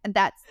 like, and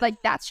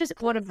that's just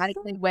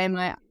automatically where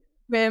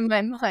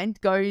my mind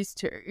goes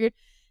to.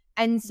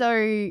 And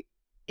so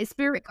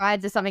spirit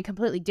guides are something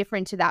completely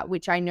different to that,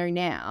 which I know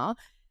now.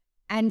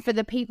 And for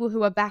the people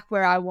who are back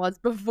where I was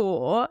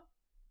before,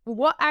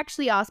 what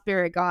actually are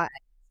spirit guides?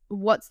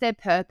 What's their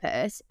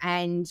purpose,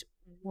 and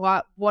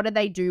what do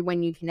they do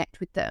when you connect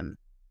with them?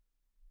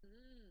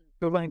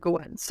 Good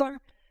one. So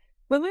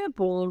when we're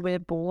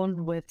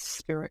born with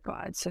spirit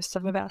guides. So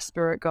some of our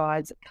spirit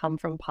guides come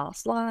from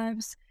past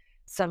lives.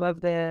 Some of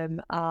them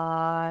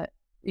are,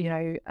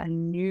 a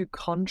new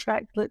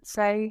contract, let's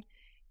say.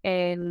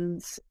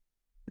 And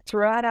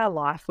throughout our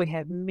life, we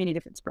have many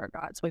different spirit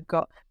guides. We've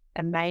got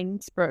a main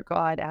spirit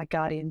guide, our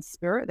guardian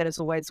spirit that is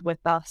always with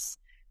us.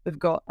 We've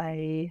got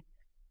a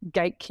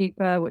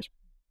gatekeeper, which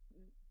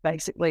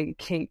basically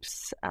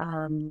keeps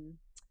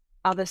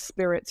other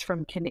spirits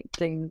from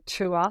connecting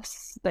to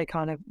us. They're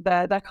kind of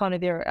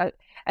there at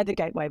the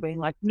gateway, being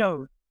like,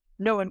 no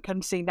one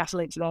can see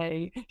Natalie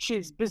today.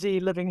 She's busy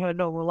living her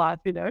normal life,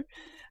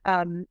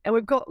 And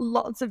we've got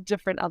lots of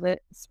different other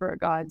spirit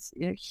guides,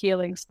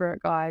 healing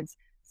spirit guides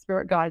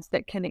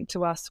that connect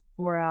to us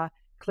for our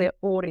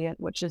clairaudient,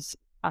 which is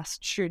us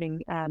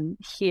tuning,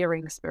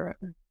 hearing spirit,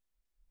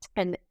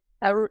 and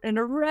an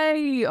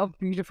array of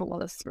beautiful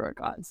other spirit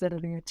guides that are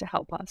there to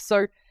help us.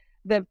 So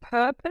the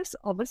purpose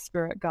of a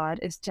spirit guide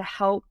is to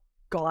help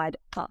guide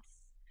us.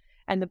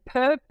 And the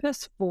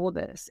purpose for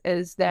this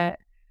is that,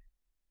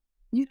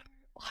 I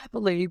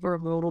believe we're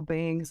immortal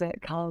beings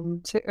that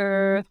come to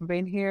Earth. We've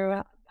been here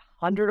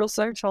 100 or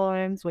so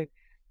times. We've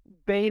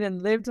been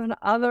and lived on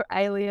other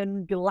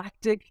alien,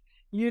 galactic,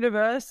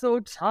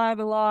 universal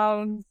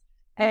timelines.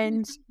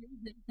 And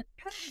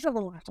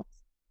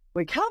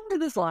we come to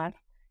this life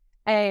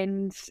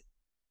and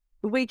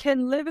we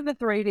can live in the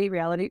 3D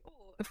reality,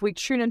 or if we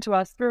tune into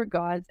our spirit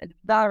guides and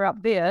they're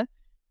up there,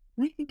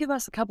 they can give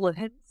us a couple of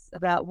hints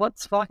about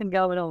what's fucking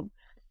going on.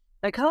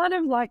 They kind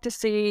of like to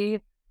see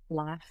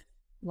life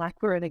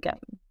like we're in a game.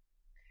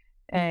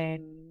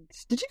 And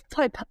did you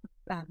play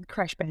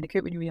Crash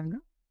Bandicoot when you were younger?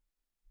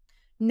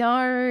 No,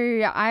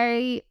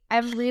 I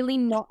am really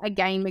not a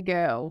gamer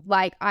girl.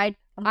 Like I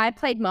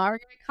played Mario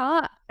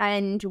Kart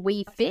and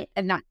Wii Fit,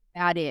 and that's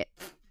about it.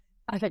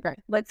 Okay, great.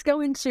 Let's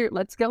go into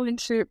Mario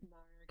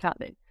Kart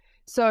then.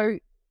 So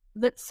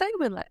let's say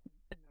we're like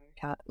Mario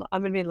Kart.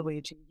 I'm gonna be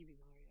Luigi, you be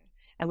Mario,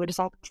 and we're just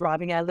like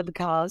driving out of the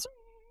cars,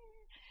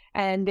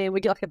 and then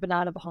we get like a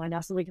banana behind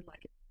us, and we can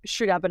like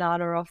shoot our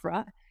banana off,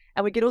 right?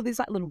 And we get all these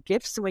like little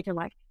gifts, and we can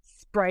like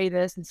spray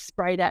this and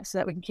spray that, so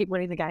that we can keep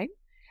winning the game.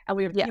 And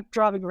we keep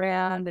driving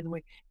around, and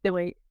then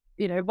we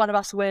one of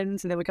us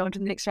wins, and then we go into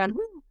the next round.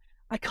 Woo!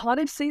 I kind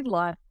of see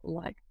life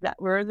like that.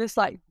 We're in this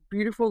like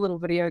beautiful little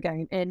video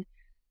game, and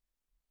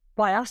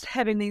by us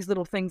having these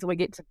little things that we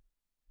get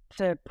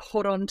to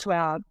put onto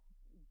our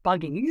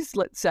buggies,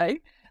 let's say,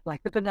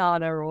 like the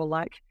banana, or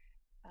like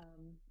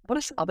what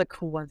are some other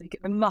cool ones? You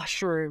get the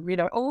mushroom,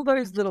 all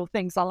those little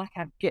things are like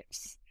our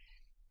gifts.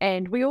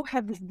 And we all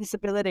have this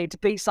ability to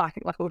be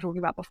psychic, like we were talking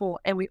about before.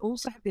 And we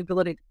also have the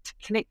ability to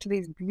connect to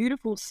these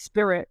beautiful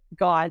spirit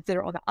guides that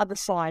are on the other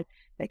side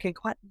that can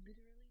quite literally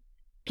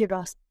give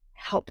us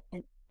help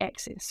and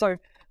access. So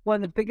one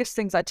of the biggest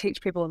things I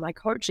teach people in my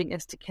coaching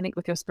is to connect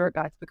with your spirit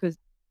guides, because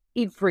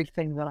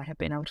everything that I have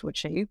been able to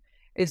achieve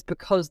is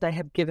because they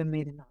have given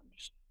me the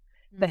nudge.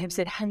 They have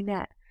said, hey,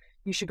 Nat,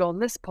 you should go on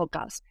this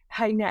podcast.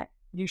 Hey, Nat,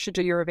 you should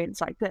do your events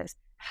like this.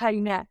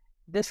 Hey, Nat,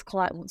 this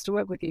client wants to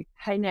work with you.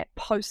 Hey, Nat,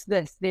 post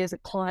this. There's a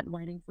client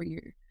waiting for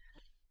you.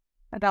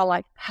 And they're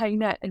like, hey,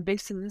 Nat,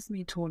 invest in this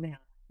mentor now.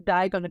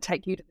 They're going to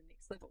take you to the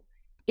next level.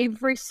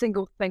 Every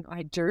single thing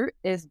I do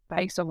is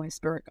based on my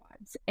spirit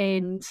guides,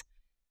 and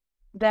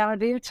they are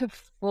there to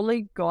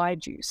fully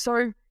guide you.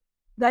 So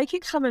they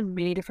can come in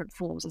many different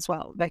forms as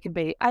well. They can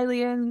be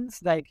aliens,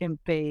 they can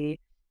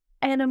be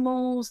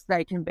animals,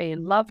 they can be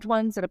loved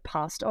ones that have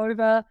passed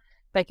over,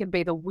 they can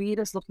be the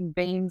weirdest looking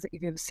beings that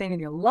you've ever seen in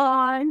your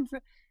life.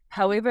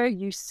 However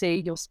you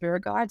see your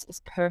spirit guides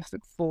is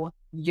perfect for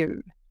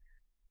you.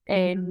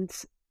 And,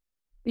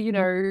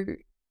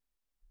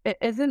 it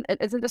isn't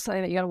just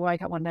something that you're going to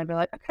wake up one day and be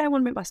like, okay, I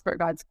want to meet my spirit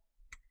guides.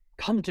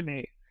 Come to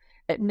me.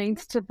 It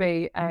needs to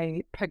be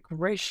a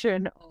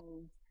progression of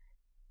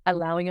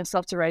allowing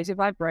yourself to raise your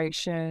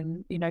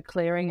vibration,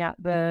 clearing out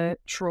the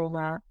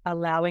trauma,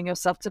 allowing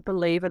yourself to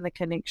believe in the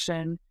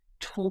connection,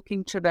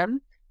 talking to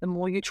them. The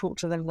more you talk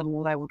to them, the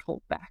more they will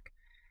talk back.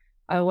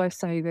 I always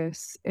say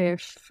this: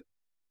 if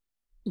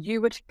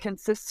you were to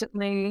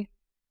consistently,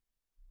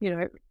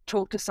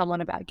 talk to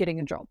someone about getting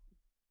a job,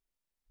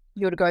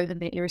 you were to go in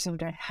there every single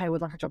day, hey, I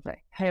would like a job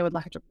today. Hey, I would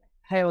like a job today.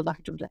 Hey, I would like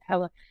a job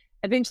today.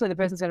 Eventually the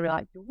person's going to be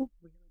like, you're really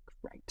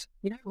great.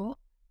 You know what?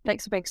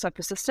 Thanks for being so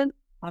persistent.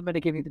 I'm going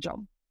to give you the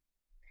job.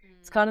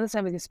 It's kind of the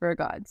same with your spirit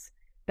guides.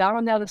 They're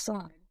on the other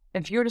side.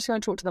 If you're just going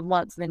to talk to them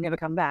once and then never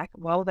come back,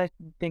 well, they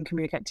then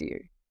communicate to you.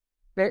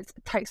 It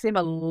takes them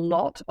a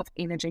lot of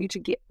energy to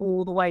get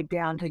all the way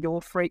down to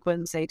your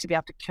frequency to be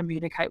able to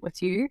communicate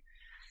with you.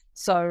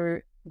 So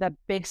the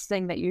best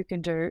thing that you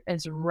can do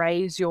is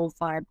raise your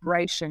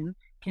vibration,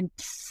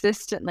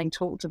 consistently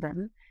talk to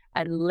them,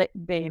 and let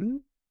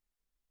them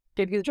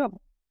give you the job.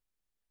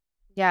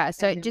 Yeah,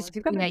 so it just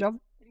you've got a job.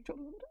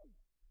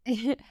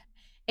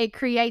 It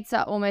creates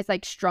a almost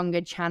like stronger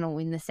channel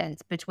in the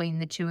sense between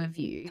the two of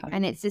you. Totally.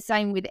 And it's the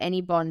same with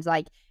any bonds,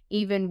 like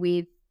even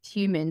with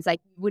humans,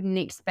 like you wouldn't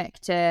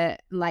expect to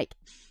like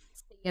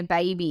see a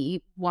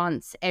baby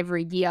once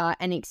every year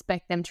and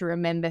expect them to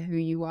remember who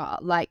you are.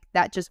 Like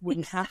that just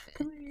wouldn't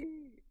happen.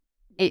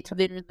 It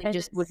literally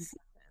just wouldn't happen.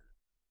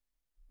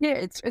 Yeah,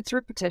 it's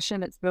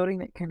repetition, it's building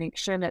that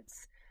connection,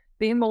 it's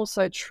them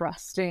also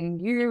trusting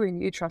you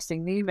and you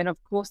trusting them, and of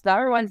course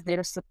they're ones there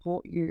to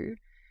support you.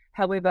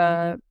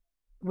 However,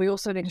 we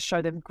also need to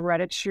show them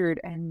gratitude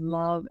and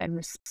love and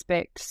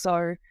respect.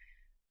 So,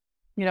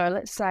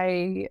 let's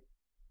say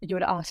you were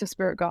to ask your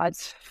spirit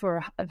guides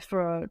for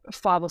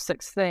 5 or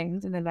 6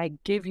 things, and then they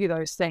give you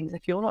those things.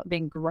 If you're not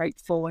being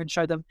grateful and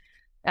show them,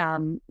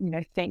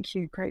 thank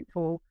you,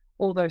 grateful,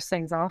 all those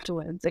things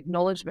afterwards,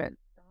 acknowledgement,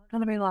 they're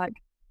going to be like,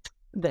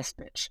 this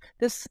bitch,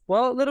 this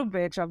spoiled little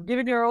bitch, I'm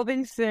giving her all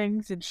these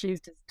things, and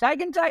she's just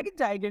taking.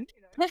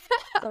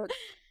 So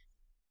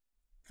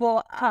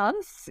for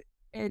us,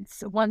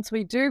 it's once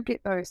we do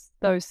get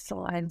those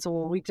signs,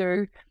 or we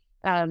do,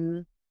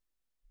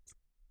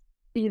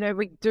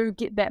 we do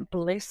get that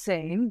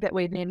blessing, that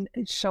we then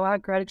show our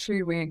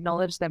gratitude, we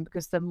acknowledge them,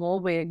 because the more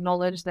we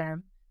acknowledge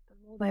them, the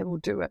more they will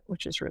do it,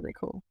 which is really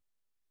cool.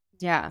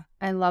 Yeah,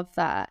 I love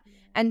that.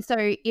 And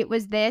so it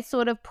was their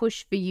sort of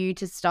push for you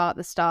to start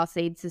the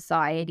Starseed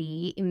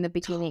Society in the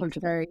beginning.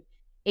 Totally. So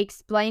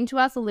explain to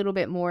us a little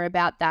bit more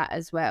about that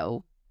as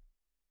well.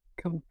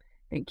 Cool.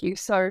 Thank you.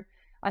 So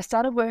I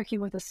started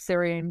working with a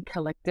Syrian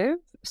collective.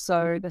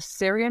 So the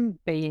Syrian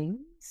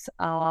beings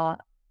are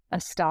a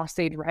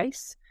starseed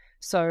race.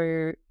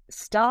 So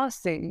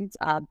starseeds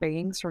are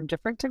beings from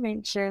different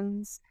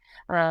dimensions,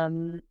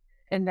 and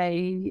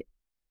they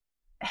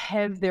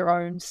have their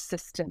own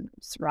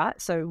systems, right?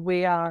 So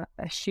we are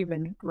a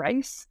human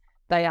race.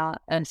 They are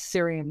a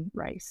Syrian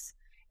race.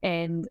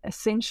 And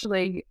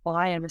essentially,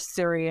 I am of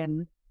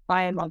Syrian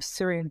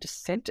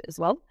descent as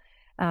well.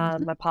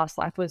 My past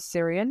life was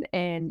Syrian,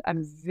 and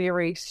I'm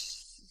very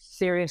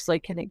seriously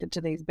connected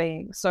to these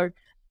beings. So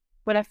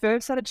when I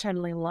first started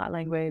channeling light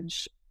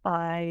language,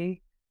 I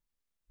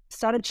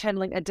started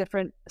channeling a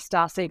different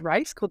starseed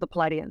race called the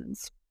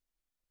Palladians.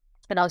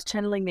 And I was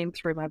channeling them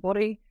through my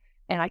body,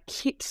 and I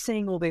kept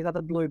seeing all these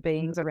other blue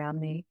beings around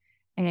me.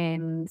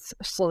 And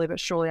slowly but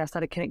surely, I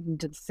started connecting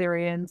to the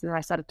Syrians, and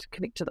I started to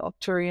connect to the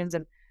Octurians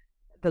and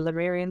the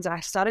Lemurians. And I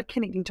started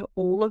connecting to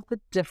all of the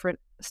different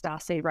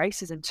starseed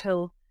races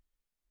until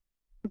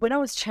when I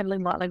was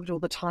channeling light language all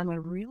the time, I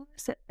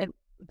realized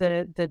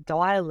that the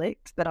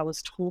dialect that I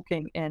was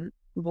talking in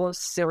was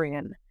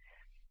Syrian.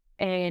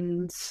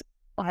 And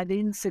I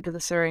then said to the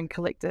Syrian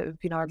collective,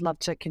 I'd love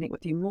to connect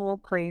with you more,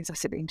 please. I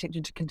set the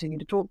intention to continue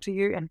to talk to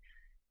you. And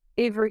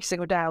every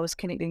single day I was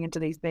connecting into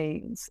these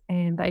beings,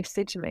 and they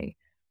said to me,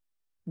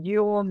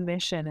 your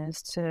mission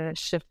is to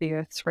shift the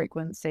Earth's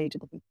frequency to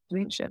the fifth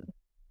dimension.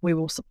 We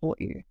will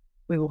support you.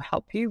 We will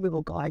help you. We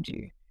will guide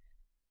you.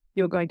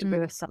 You're going to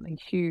birth something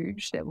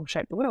huge that will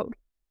shape the world.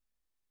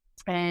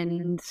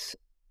 And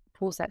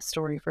pause that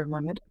story for a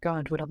moment, go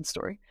into another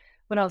story.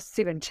 When I was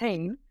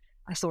 17,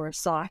 I saw a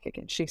psychic,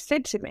 and she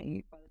said to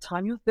me, by the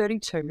time you're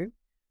 32,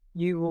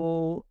 you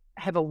will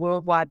have a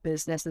worldwide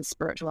business in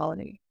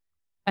spirituality.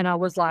 And I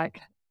was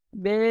like,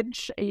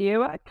 bitch,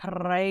 you are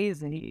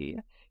crazy.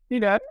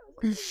 No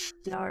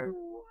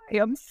way.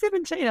 I'm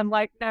 17. I'm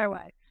like, no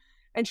way.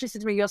 And she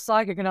said to me, you're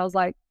psychic. And I was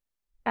like,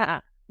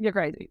 you're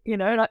crazy.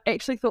 And I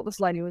actually thought this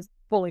lady was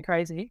fully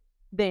crazy.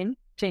 Then,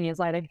 10 years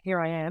later, here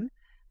I am.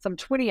 So I'm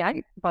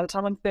 28. By the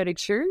time I'm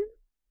 32,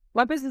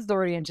 my business is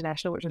already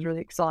international, which is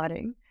really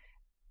exciting.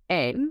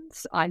 And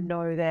I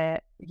know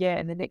that,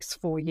 in the next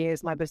 4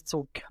 years, my business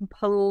will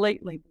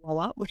completely blow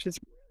up, which is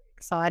really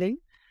exciting.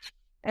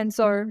 And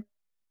so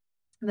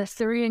the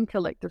Syrian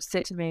collective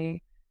said to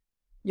me,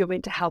 you're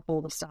meant to help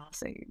all the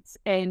starseeds.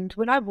 And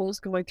when I was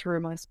going through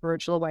my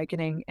spiritual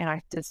awakening and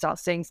I did start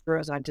seeing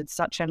spirits, and I did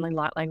start channeling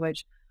light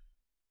language,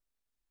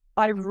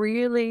 I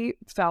really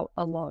felt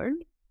alone.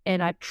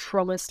 And I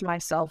promised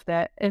myself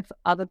that if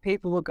other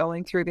people were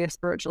going through their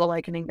spiritual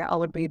awakening, that I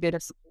would be there to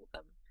support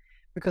them,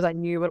 because I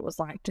knew what it was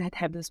like to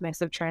have this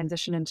massive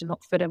transition and to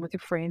not fit in with your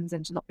friends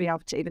and to not be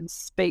able to even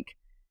speak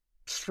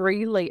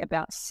freely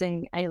about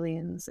seeing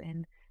aliens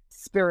and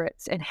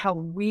spirits and how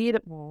weird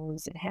it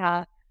was,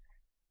 and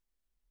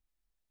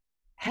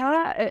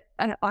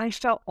and I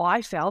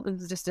felt,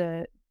 this is just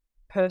a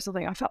personal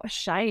thing, I felt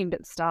ashamed at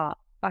the start.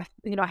 I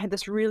had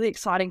this really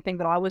exciting thing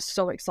that I was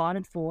so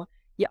excited for,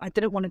 yet I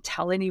didn't want to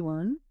tell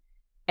anyone.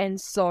 And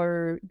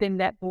so then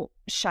that brought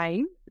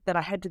shame that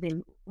I had to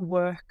then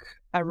work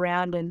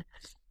around and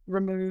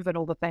remove and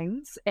all the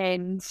things.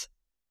 And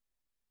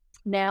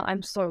now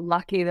I'm so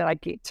lucky that I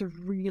get to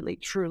really,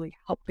 truly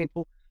help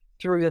people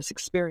through this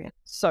experience.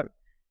 So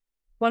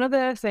one of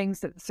the things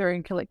that the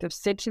Syrian Collective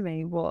said to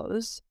me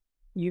was,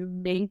 you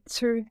need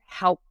to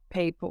help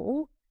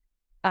people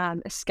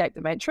escape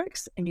the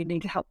matrix, and you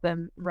need to help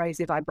them raise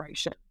their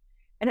vibration.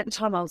 And at the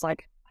time I was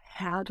like,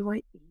 how do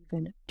I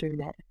even do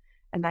that?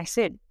 And they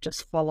said,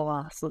 just follow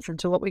us, listen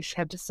to what we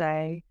have to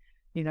say,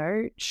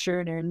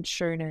 tune in.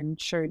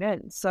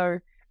 So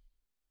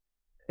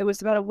it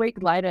was about a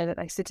week later that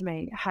they said to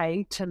me,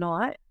 hey,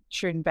 tonight,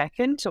 tune back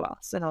into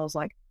us. And I was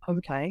like,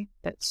 okay,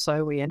 that's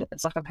so weird.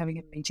 It's like I'm having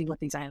a meeting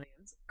with these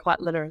aliens, quite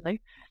literally.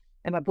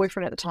 And my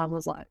boyfriend at the time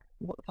was like,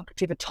 what the fuck,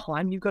 do you have a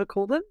time you've got to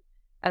call them?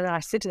 And then I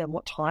said to them,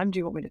 what time do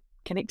you want me to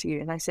connect to you?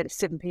 And they said it's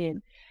 7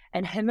 p.m.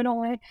 And him and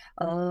I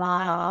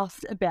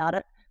laughed about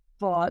it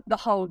for the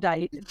whole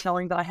day,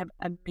 telling that I have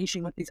a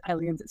meeting with these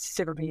aliens at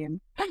 7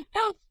 p.m.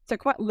 So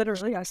quite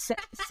literally, I sat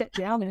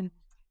down, and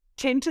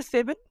 10 to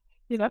 7,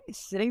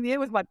 sitting there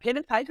with my pen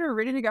and paper,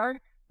 ready to go,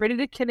 ready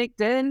to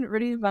connect in,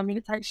 ready in my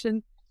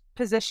meditation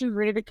position,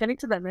 ready to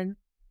connect to them. And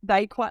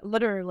they quite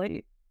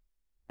literally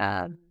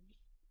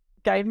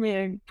gave me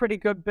a pretty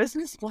good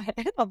business plan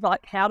of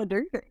like how to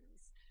do things.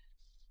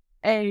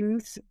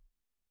 And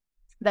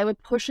they were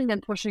pushing me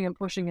to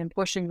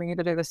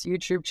do this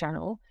YouTube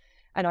channel,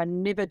 and I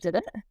never did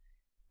it.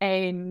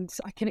 And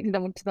I connected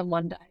them to them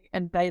one day,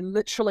 and they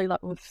literally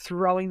were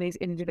throwing these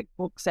energetic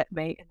books at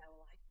me, and they were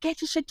like,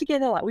 get your shit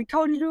together, like we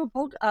told you to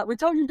do a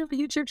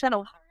YouTube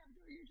channel, hurry up,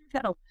 do a YouTube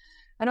channel.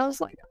 And I was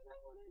like, I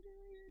don't want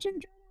to do a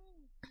YouTube channel,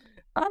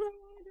 I don't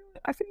want to do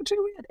it, I feel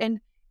too weird. And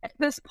at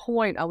this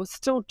point I was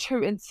still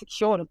too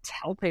insecure to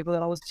tell people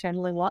that I was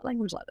channeling light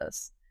language like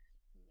this.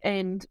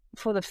 And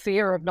for the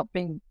fear of not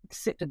being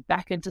accepted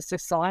back into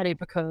society,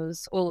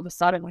 because all of a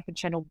sudden I could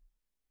channel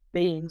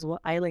beings or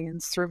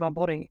aliens through my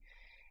body.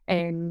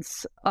 And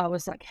I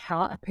was like,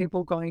 how are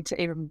people going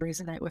to even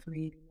resonate with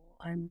me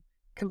anymore?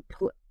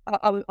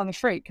 I'm a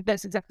freak.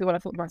 That's exactly what I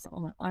thought to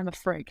myself. I'm a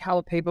freak. How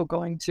are people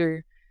going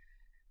to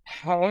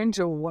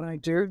handle what I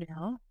do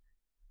now?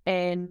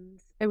 And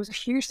it was a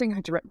huge thing I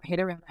had to wrap my head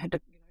around. I had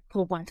to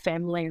call my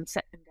family and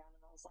sat them down,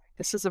 and I was was like,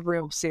 this is a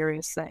real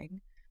serious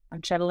thing.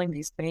 I'm channeling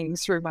these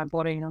beings through my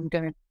body and I'm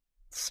going to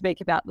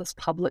speak about this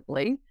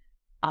publicly.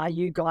 Are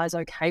you guys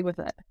okay with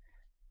it?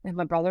 And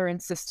my brother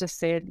and sister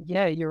said,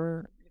 yeah,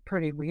 you're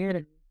pretty weird.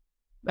 And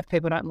if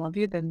people don't love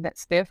you, then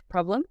that's their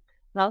problem.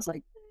 And I was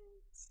like,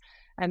 thanks.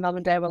 And mum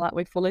and dad were like,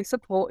 we fully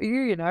support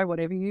you, you know,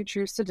 whatever you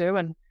choose to do.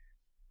 And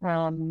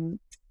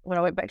when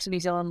I went back to New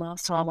Zealand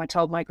last time, I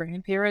told my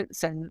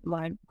grandparents, and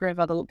my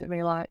grandfather looked at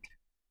me like,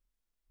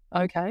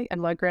 okay.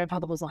 And my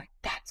grandfather was like,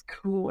 that's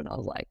cool. And I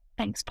was like,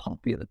 thanks, Pop,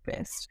 you're the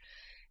best.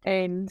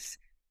 And,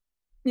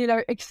 you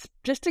know,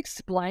 just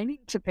explaining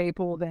to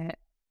people that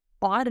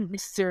I didn't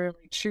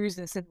necessarily choose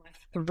this in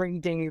my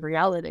 3D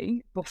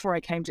reality. Before I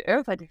came to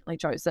Earth, I definitely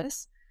chose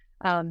this.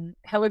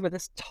 However,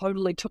 this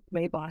totally took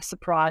me by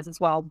surprise as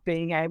well,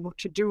 being able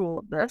to do all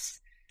of this.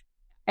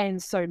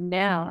 And so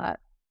now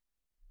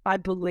I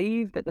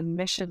believe that the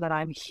mission that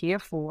I'm here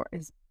for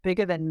is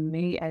bigger than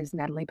me as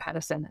Natalie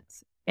Paterson.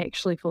 It's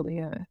actually for the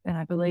Earth. And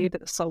I believe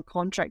that the sole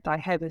contract I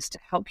have is to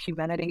help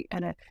humanity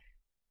in a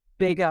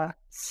bigger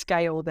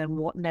scale than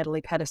what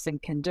Natalie Paterson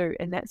can do.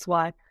 And that's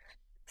why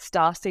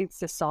Starseed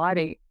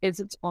Society is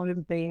its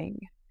own being.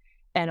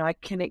 And I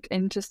connect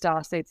into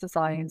Starseed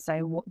Society and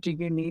say, what do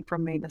you need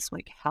from me this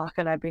week? How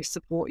can I best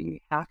support you?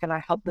 How can I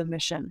help the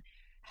mission?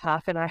 How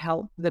can I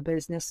help the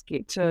business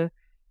get to,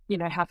 you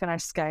know, how can I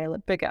scale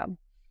it bigger?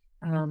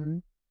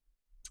 And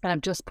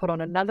I've just put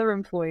on another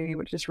employee,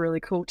 which is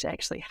really cool, to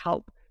actually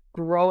help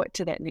grow it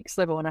to that next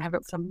level. And I have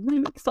got some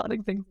really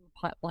exciting things in the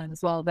pipeline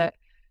as well that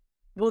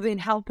will then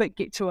help it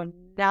get to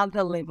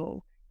another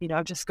level. You know,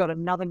 I've just got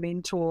another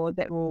mentor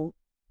that will,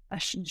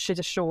 she's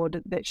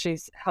assured that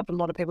she's helped a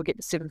lot of people get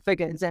to 7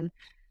 figures. And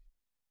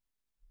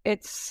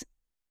it's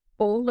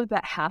all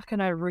about how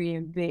can I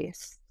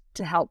reinvest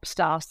to help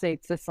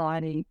Starseed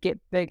Society get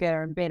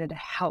bigger and better to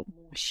help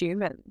more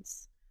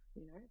humans.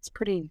 You know, it's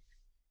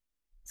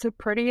a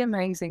pretty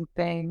amazing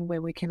thing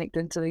where we connect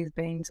into these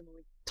beings and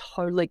we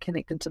totally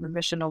connect into the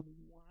mission of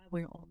why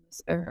we're on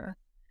this earth,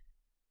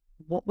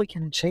 what we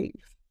can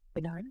achieve,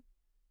 you know.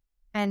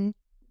 And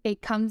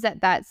it comes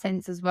at that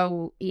sense as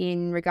well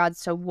in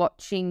regards to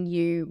watching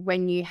you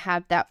when you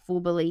have that full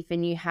belief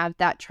and you have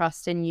that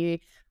trust and you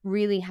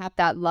really have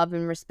that love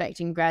and respect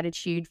and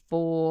gratitude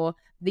for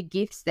the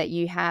gifts that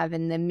you have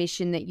and the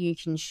mission that you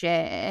can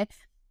share.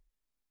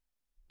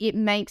 It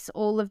makes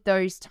all of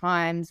those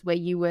times where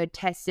you were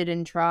tested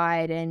and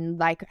tried and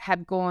like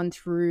have gone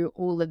through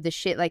all of the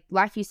shit, like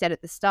you said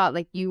at the start,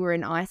 like you were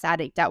an ice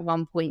addict at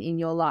one point in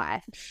your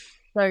life.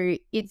 So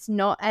it's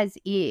not as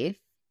if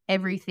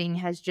everything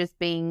has just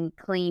been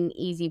clean,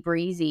 easy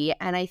breezy.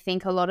 And I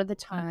think a lot of the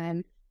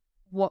time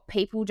what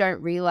people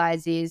don't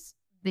realize is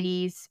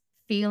these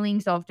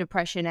feelings of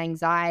depression,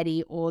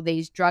 anxiety, or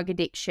these drug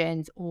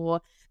addictions,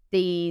 or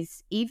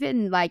these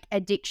even like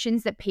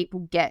addictions that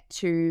people get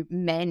to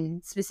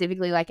men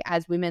specifically, like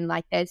as women,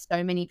 like there's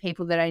so many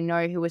people that I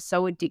know who are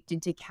so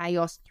addicted to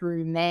chaos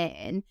through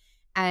men,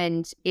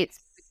 and it's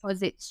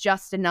because it's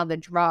just another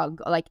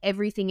drug. Like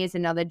everything is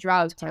another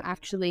drug to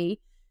actually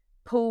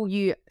pull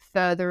you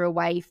further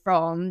away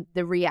from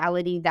the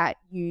reality that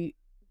you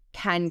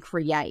can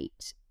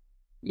create.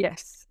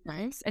 Yes.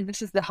 Nice. And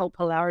this is the whole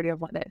polarity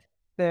of like that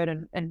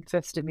third and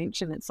fifth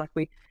dimension. It's like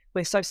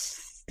we're so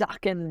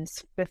stuck in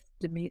this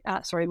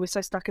we're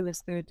so stuck in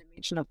this third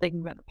dimension of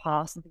thinking about the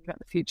past and thinking about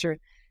the future,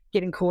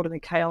 getting caught in the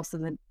chaos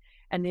and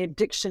the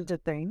addiction to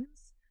things.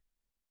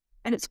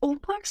 And it's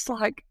almost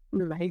like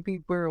maybe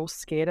we're all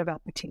scared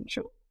about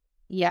potential.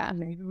 Yeah.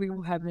 Maybe we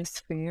all have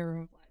this fear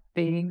of like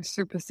being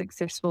super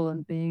successful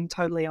and being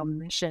totally on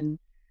mission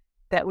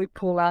that we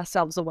pull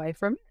ourselves away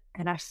from.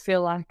 And I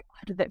feel like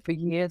I did that for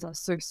years. I was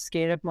so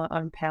scared of my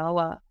own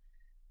power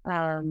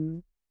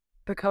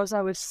because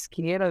I was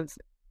scared of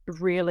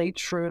really,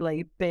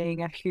 truly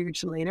being a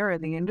huge leader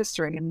in the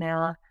industry. And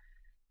now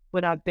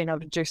when I've been able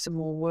to do some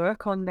more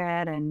work on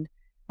that and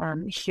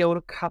healed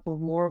a couple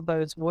more of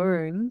those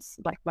wounds,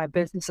 like my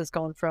business has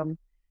gone from,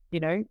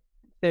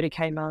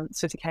 30K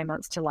months, 50K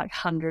months to like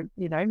 100,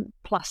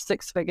 plus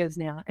 6 figures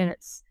now. And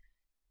it's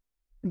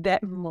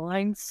that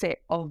mindset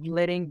of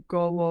letting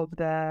go of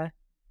the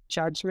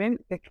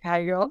judgment, the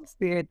chaos,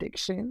 the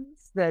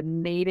addictions, the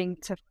needing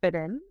to fit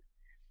in,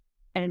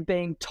 and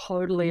being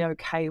totally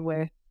okay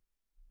with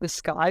the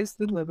sky's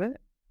the limit.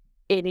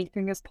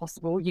 Anything is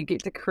possible. You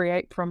get to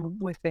create from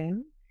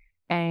within.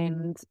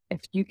 And if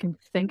you can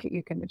think it,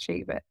 you can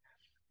achieve it.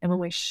 And when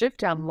we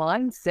shift our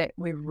mindset,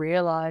 we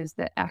realize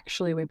that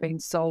actually we've been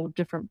sold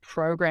different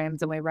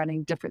programs and we're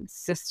running different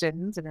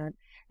systems and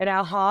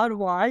our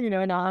hardwire,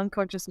 in our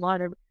unconscious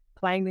mind are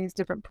playing these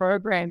different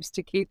programs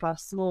to keep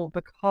us small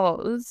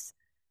because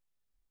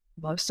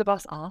most of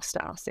us are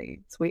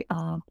starseeds. We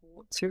are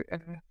brought to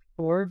Earth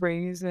for a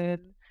reason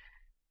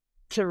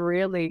to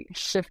really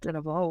shift and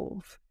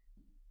evolve.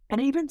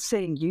 And even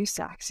seeing you,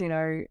 Sax,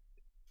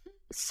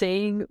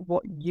 seeing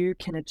what you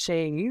can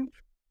achieve,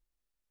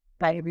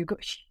 babe, you've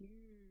got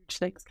huge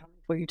things coming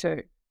for you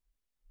too.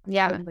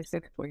 Yeah. Totally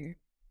set for you.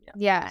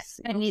 Yeah.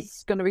 And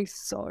it's going to be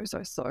so,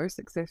 so, so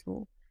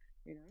successful.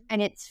 you know?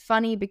 And it's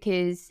funny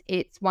because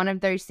it's one of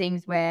those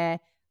things where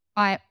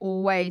I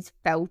always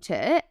felt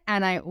it,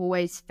 and I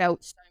always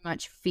felt so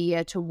much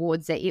fear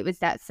towards it. It was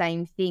that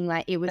same thing.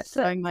 Like, it was That's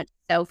so it. much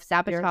Fear of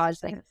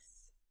self-sabotage. Like,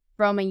 success.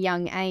 from a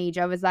young age,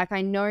 I was like,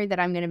 I know that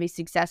I'm going to be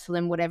successful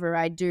in whatever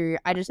I do.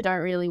 I just don't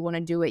really want to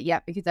do it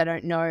yet because I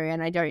don't know,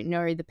 and I don't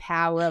know the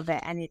power of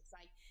it. And it's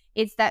like,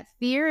 it's that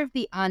fear of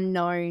the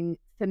unknown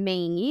for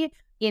me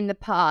in the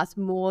past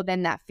more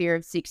than that fear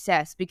of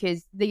success,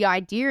 because the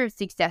idea of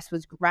success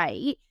was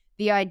great.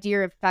 The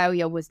idea of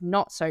failure was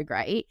not so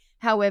great.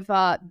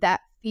 However,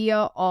 that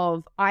fear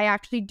of, I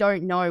actually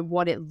don't know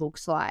what it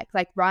looks like.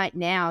 Like, right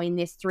now in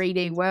this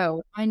 3D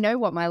world, I know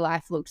what my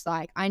life looks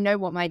like. I know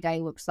what my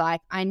day looks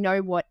like. I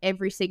know what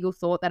every single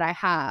thought that I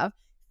have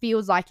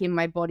feels like in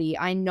my body.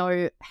 I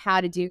know how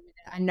to deal with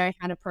it. I know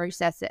how to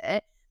process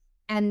it.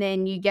 And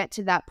then you get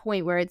to that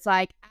point where it's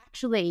like,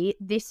 actually,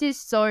 this is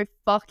so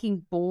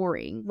fucking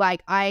boring.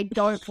 Like, I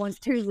don't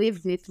want to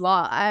live this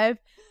life.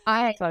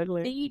 I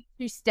Totally. need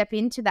to step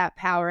into that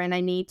power, and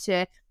I need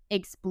to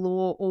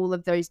explore all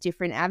of those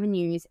different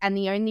avenues. And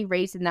the only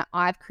reason that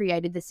I've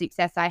created the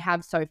success I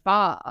have so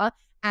far,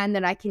 and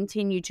that I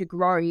continue to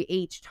grow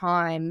each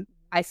time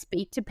I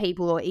speak to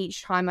people or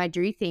each time I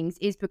do things,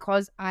 is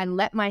because I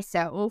let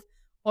myself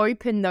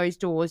open those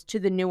doors to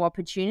the new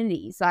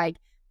opportunities. Like,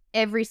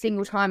 every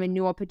single time a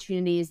new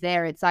opportunity is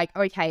there, it's like,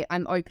 okay,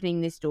 I'm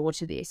opening this door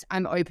to this.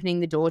 I'm opening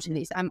the door to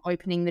this. I'm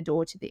opening the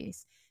door to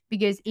this.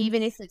 Because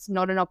even if it's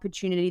not an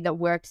opportunity that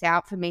works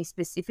out for me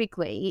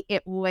specifically,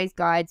 it always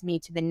guides me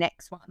to the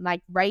next one.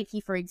 Like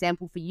Reiki, for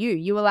example, for you,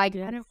 you were like,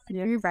 I don't want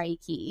to do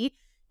Reiki.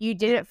 You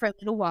did it for a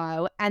little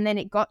while, and then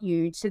it got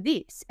you to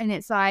this. And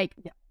it's like,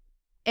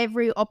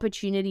 every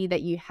opportunity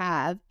that you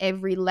have,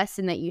 every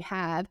lesson that you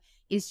have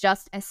is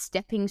just a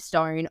stepping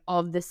stone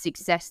of the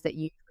success that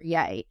you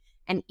create.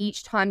 And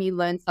each time you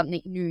learn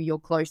something new, you're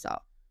closer.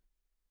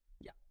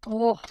 Yeah.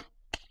 Oh,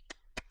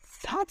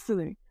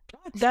 absolutely.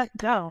 Write that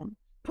down.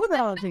 Put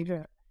that on a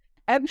t-shirt.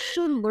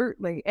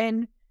 Absolutely.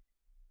 And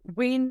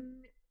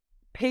when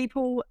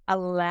people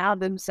allow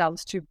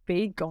themselves to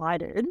be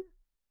guided,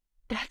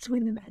 that's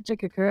when the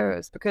magic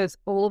occurs, because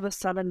all of a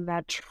sudden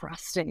they're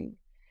trusting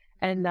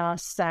and they're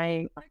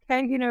saying,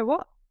 okay, you know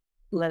what?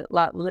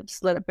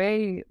 Let's let it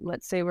be.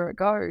 Let's see where it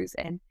goes.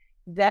 And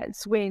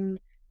that's when,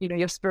 you know,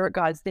 your spirit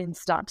guides then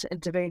start to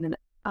intervene and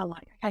are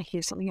like, okay,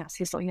 here's something else,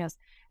 here's something else.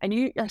 And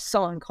you are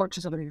so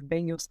unconscious of it even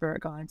being your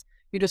spirit guides.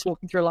 You're just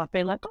walking through life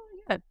being like, oh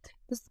yeah,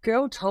 this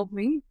girl told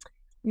me,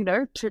 you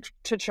know, to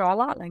try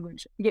light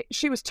language. Yeah,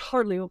 she was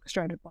totally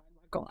orchestrated by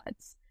my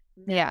guides.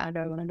 Yeah. I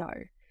know.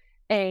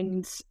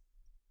 And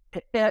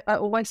I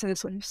always say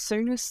this one, as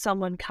soon as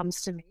someone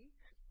comes to me,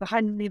 I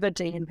never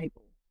DM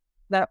people.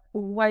 They're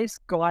always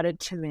guided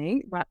to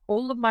me. Right?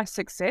 All of my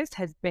success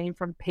has been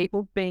from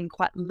people being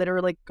quite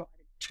literally guided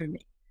to me.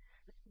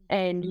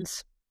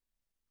 And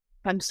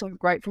I'm so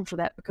grateful for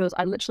that, because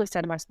I literally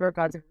say to my spirit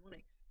guides every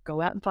morning,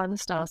 go out and find the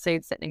star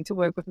seeds that need to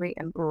work with me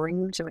and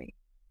bring them to me.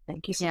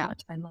 Thank you so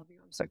much. I love you.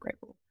 I'm so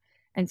grateful.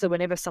 And so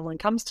whenever someone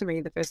comes to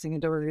me, the first thing I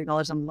do is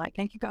acknowledge them. I'm like,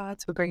 thank you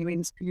guys for bringing me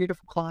this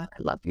beautiful client.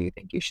 I love you.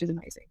 Thank you. She's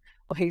amazing.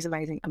 Or he's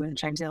amazing. I'm going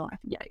to change their life.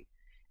 Yay.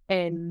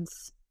 And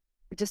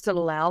just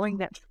allowing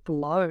that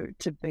flow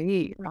to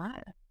be,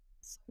 right?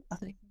 I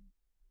think.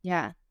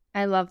 Yeah,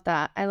 I love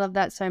that. I love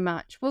that so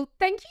much. Well,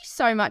 thank you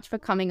so much for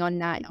coming on,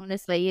 Nat.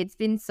 Honestly, it's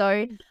been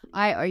so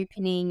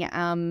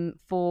eye-opening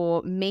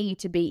for me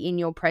to be in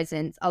your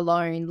presence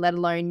alone, let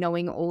alone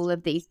knowing all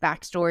of these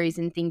backstories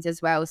and things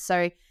as well.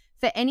 So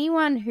for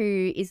anyone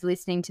who is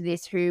listening to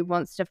this, who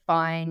wants to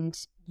find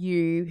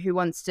you, who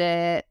wants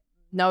to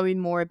know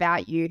more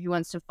about you, who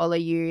wants to follow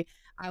you,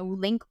 I will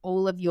link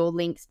all of your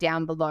links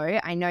down below.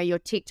 I know your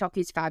TikTok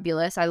is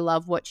fabulous. I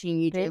love watching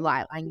you do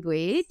light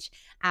language.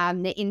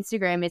 The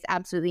Instagram is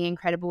absolutely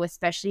incredible,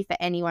 especially for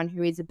anyone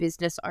who is a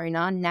business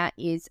owner. Nat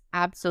is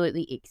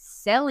absolutely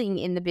excelling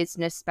in the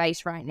business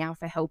space right now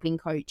for helping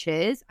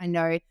coaches. I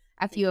know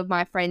a few of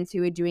my friends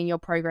who are doing your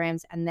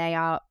programs, and they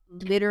are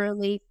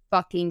literally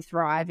fucking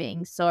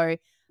thriving. So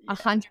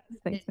 100%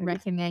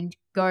 recommend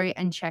go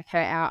and check her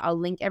out. I'll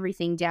link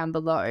everything down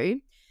below.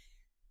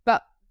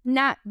 But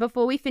Nat,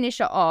 before we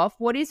finish it off,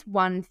 what is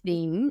one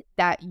thing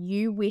that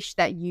you wish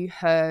that you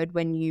heard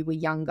when you were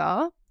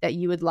younger that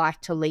you would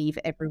like to leave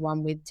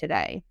everyone with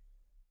today?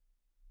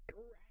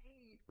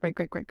 Great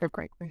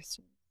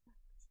question.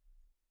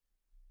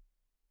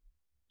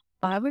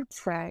 I would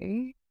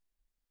say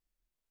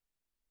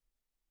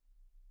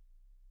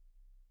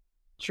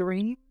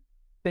dream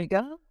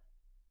bigger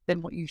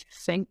than what you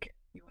think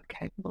you are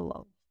capable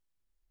of.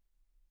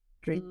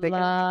 Dream bigger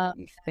than what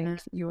you think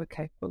you are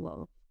capable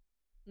of.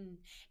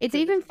 It's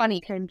even funny.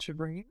 If you can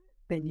dream,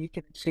 then you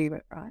can achieve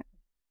it, right?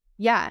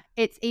 Yeah,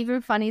 it's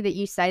even funny that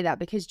you say that,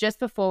 because just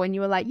before, when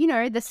you were like, you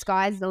know, the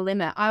sky's the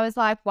limit, I was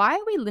like, why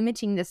are we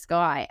limiting the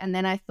sky? And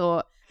then I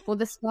thought, well,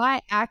 the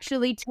sky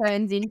actually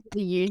turns into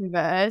the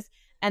universe,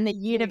 and the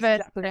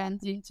universe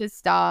turns into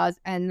stars,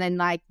 and then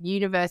like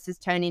universes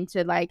turn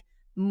into like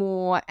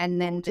more,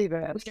 and then we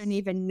Multiverse. don't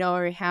even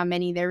know how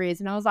many there is.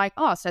 And I was like,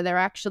 oh, so they're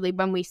actually,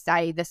 when we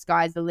say the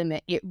sky's the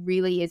limit, it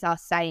really is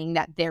us saying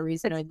that there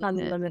is no It's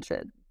limit.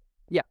 unlimited.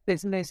 Yeah,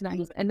 there's no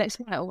limit. And that's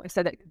why I always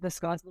say that the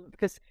sky's the limit,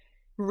 because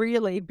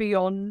really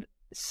beyond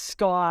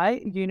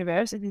sky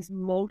universe and this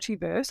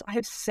multiverse, I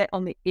have sat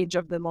on the edge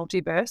of the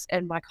multiverse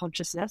and my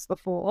consciousness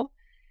before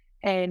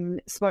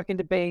and spoken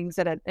to beings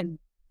that are in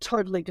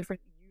totally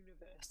different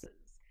universes.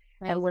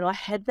 Right. And when I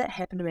had that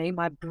happen to me,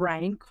 my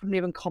brain couldn't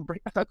even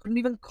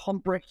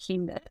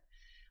comprehend it.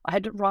 I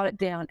had to write it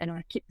down, and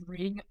I kept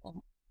reading it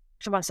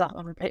to myself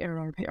on repeat and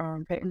on repeat and on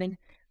repeat. And then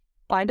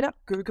I ended up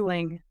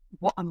Googling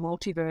what a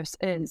multiverse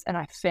is, and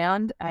I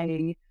found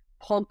a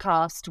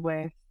podcast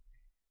with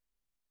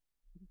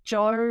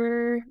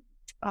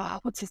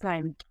what's his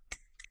name?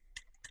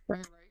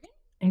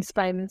 He's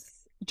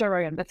famous. Joe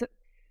Rogan. That's it.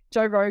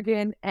 Joe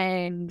Rogan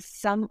and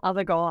some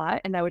other guy,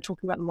 and they were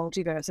talking about the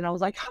multiverse, and I was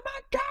like, oh my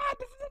God,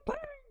 this is a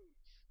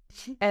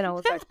thing. And I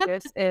was like,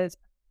 this is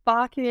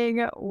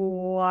fucking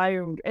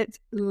wild. It's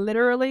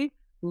literally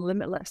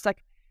limitless.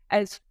 Like,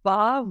 as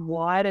far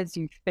wide as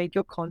you think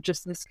your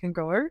consciousness can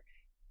go,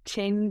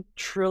 10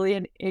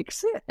 trillion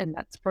exit, and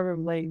that's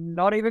probably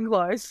not even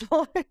close.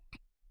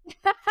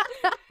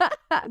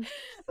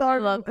 I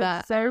love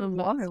that. So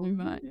wild. so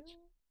much.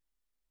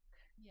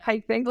 Hey,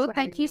 thanks. Well, for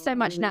thank having you me so on.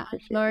 much, Really Nat. I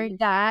appreciate know it.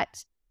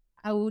 that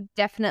I will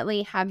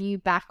definitely have you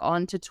back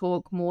on to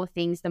talk more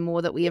things the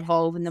more that we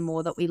evolve and the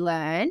more that we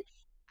learn.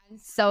 I'm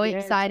so Yeah,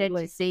 excited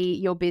totally. to see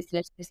your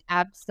business just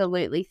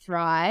absolutely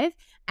thrive.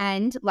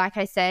 And like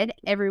I said,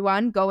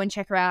 everyone go and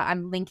check her out.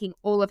 I'm linking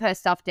all of her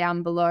stuff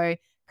down below.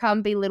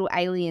 Come be little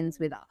aliens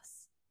with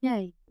us.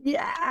 Yay.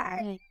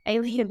 Yeah. Yay.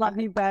 Alien. Love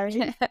you,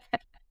 babe.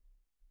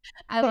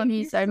 I love Thank you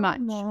you so so much.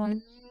 much.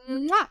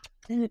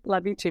 Mwah.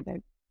 Love you too,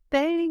 babe.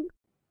 Thanks.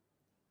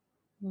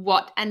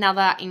 What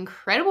another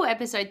incredible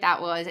episode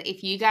that was.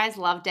 If you guys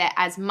loved it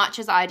as much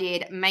as I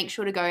did, make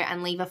sure to go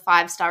and leave a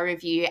 5-star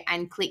review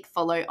and click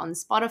follow on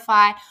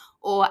Spotify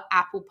or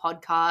Apple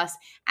Podcasts.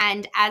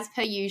 And as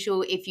per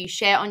usual, if you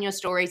share on your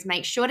stories,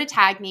 make sure to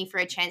tag me for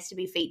a chance to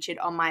be featured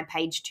on my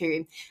page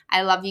too.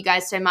 I love you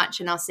guys so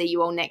much, and I'll see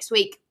you all next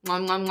week.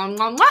 Mwah, mwah, mwah,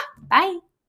 mwah, mwah. Bye.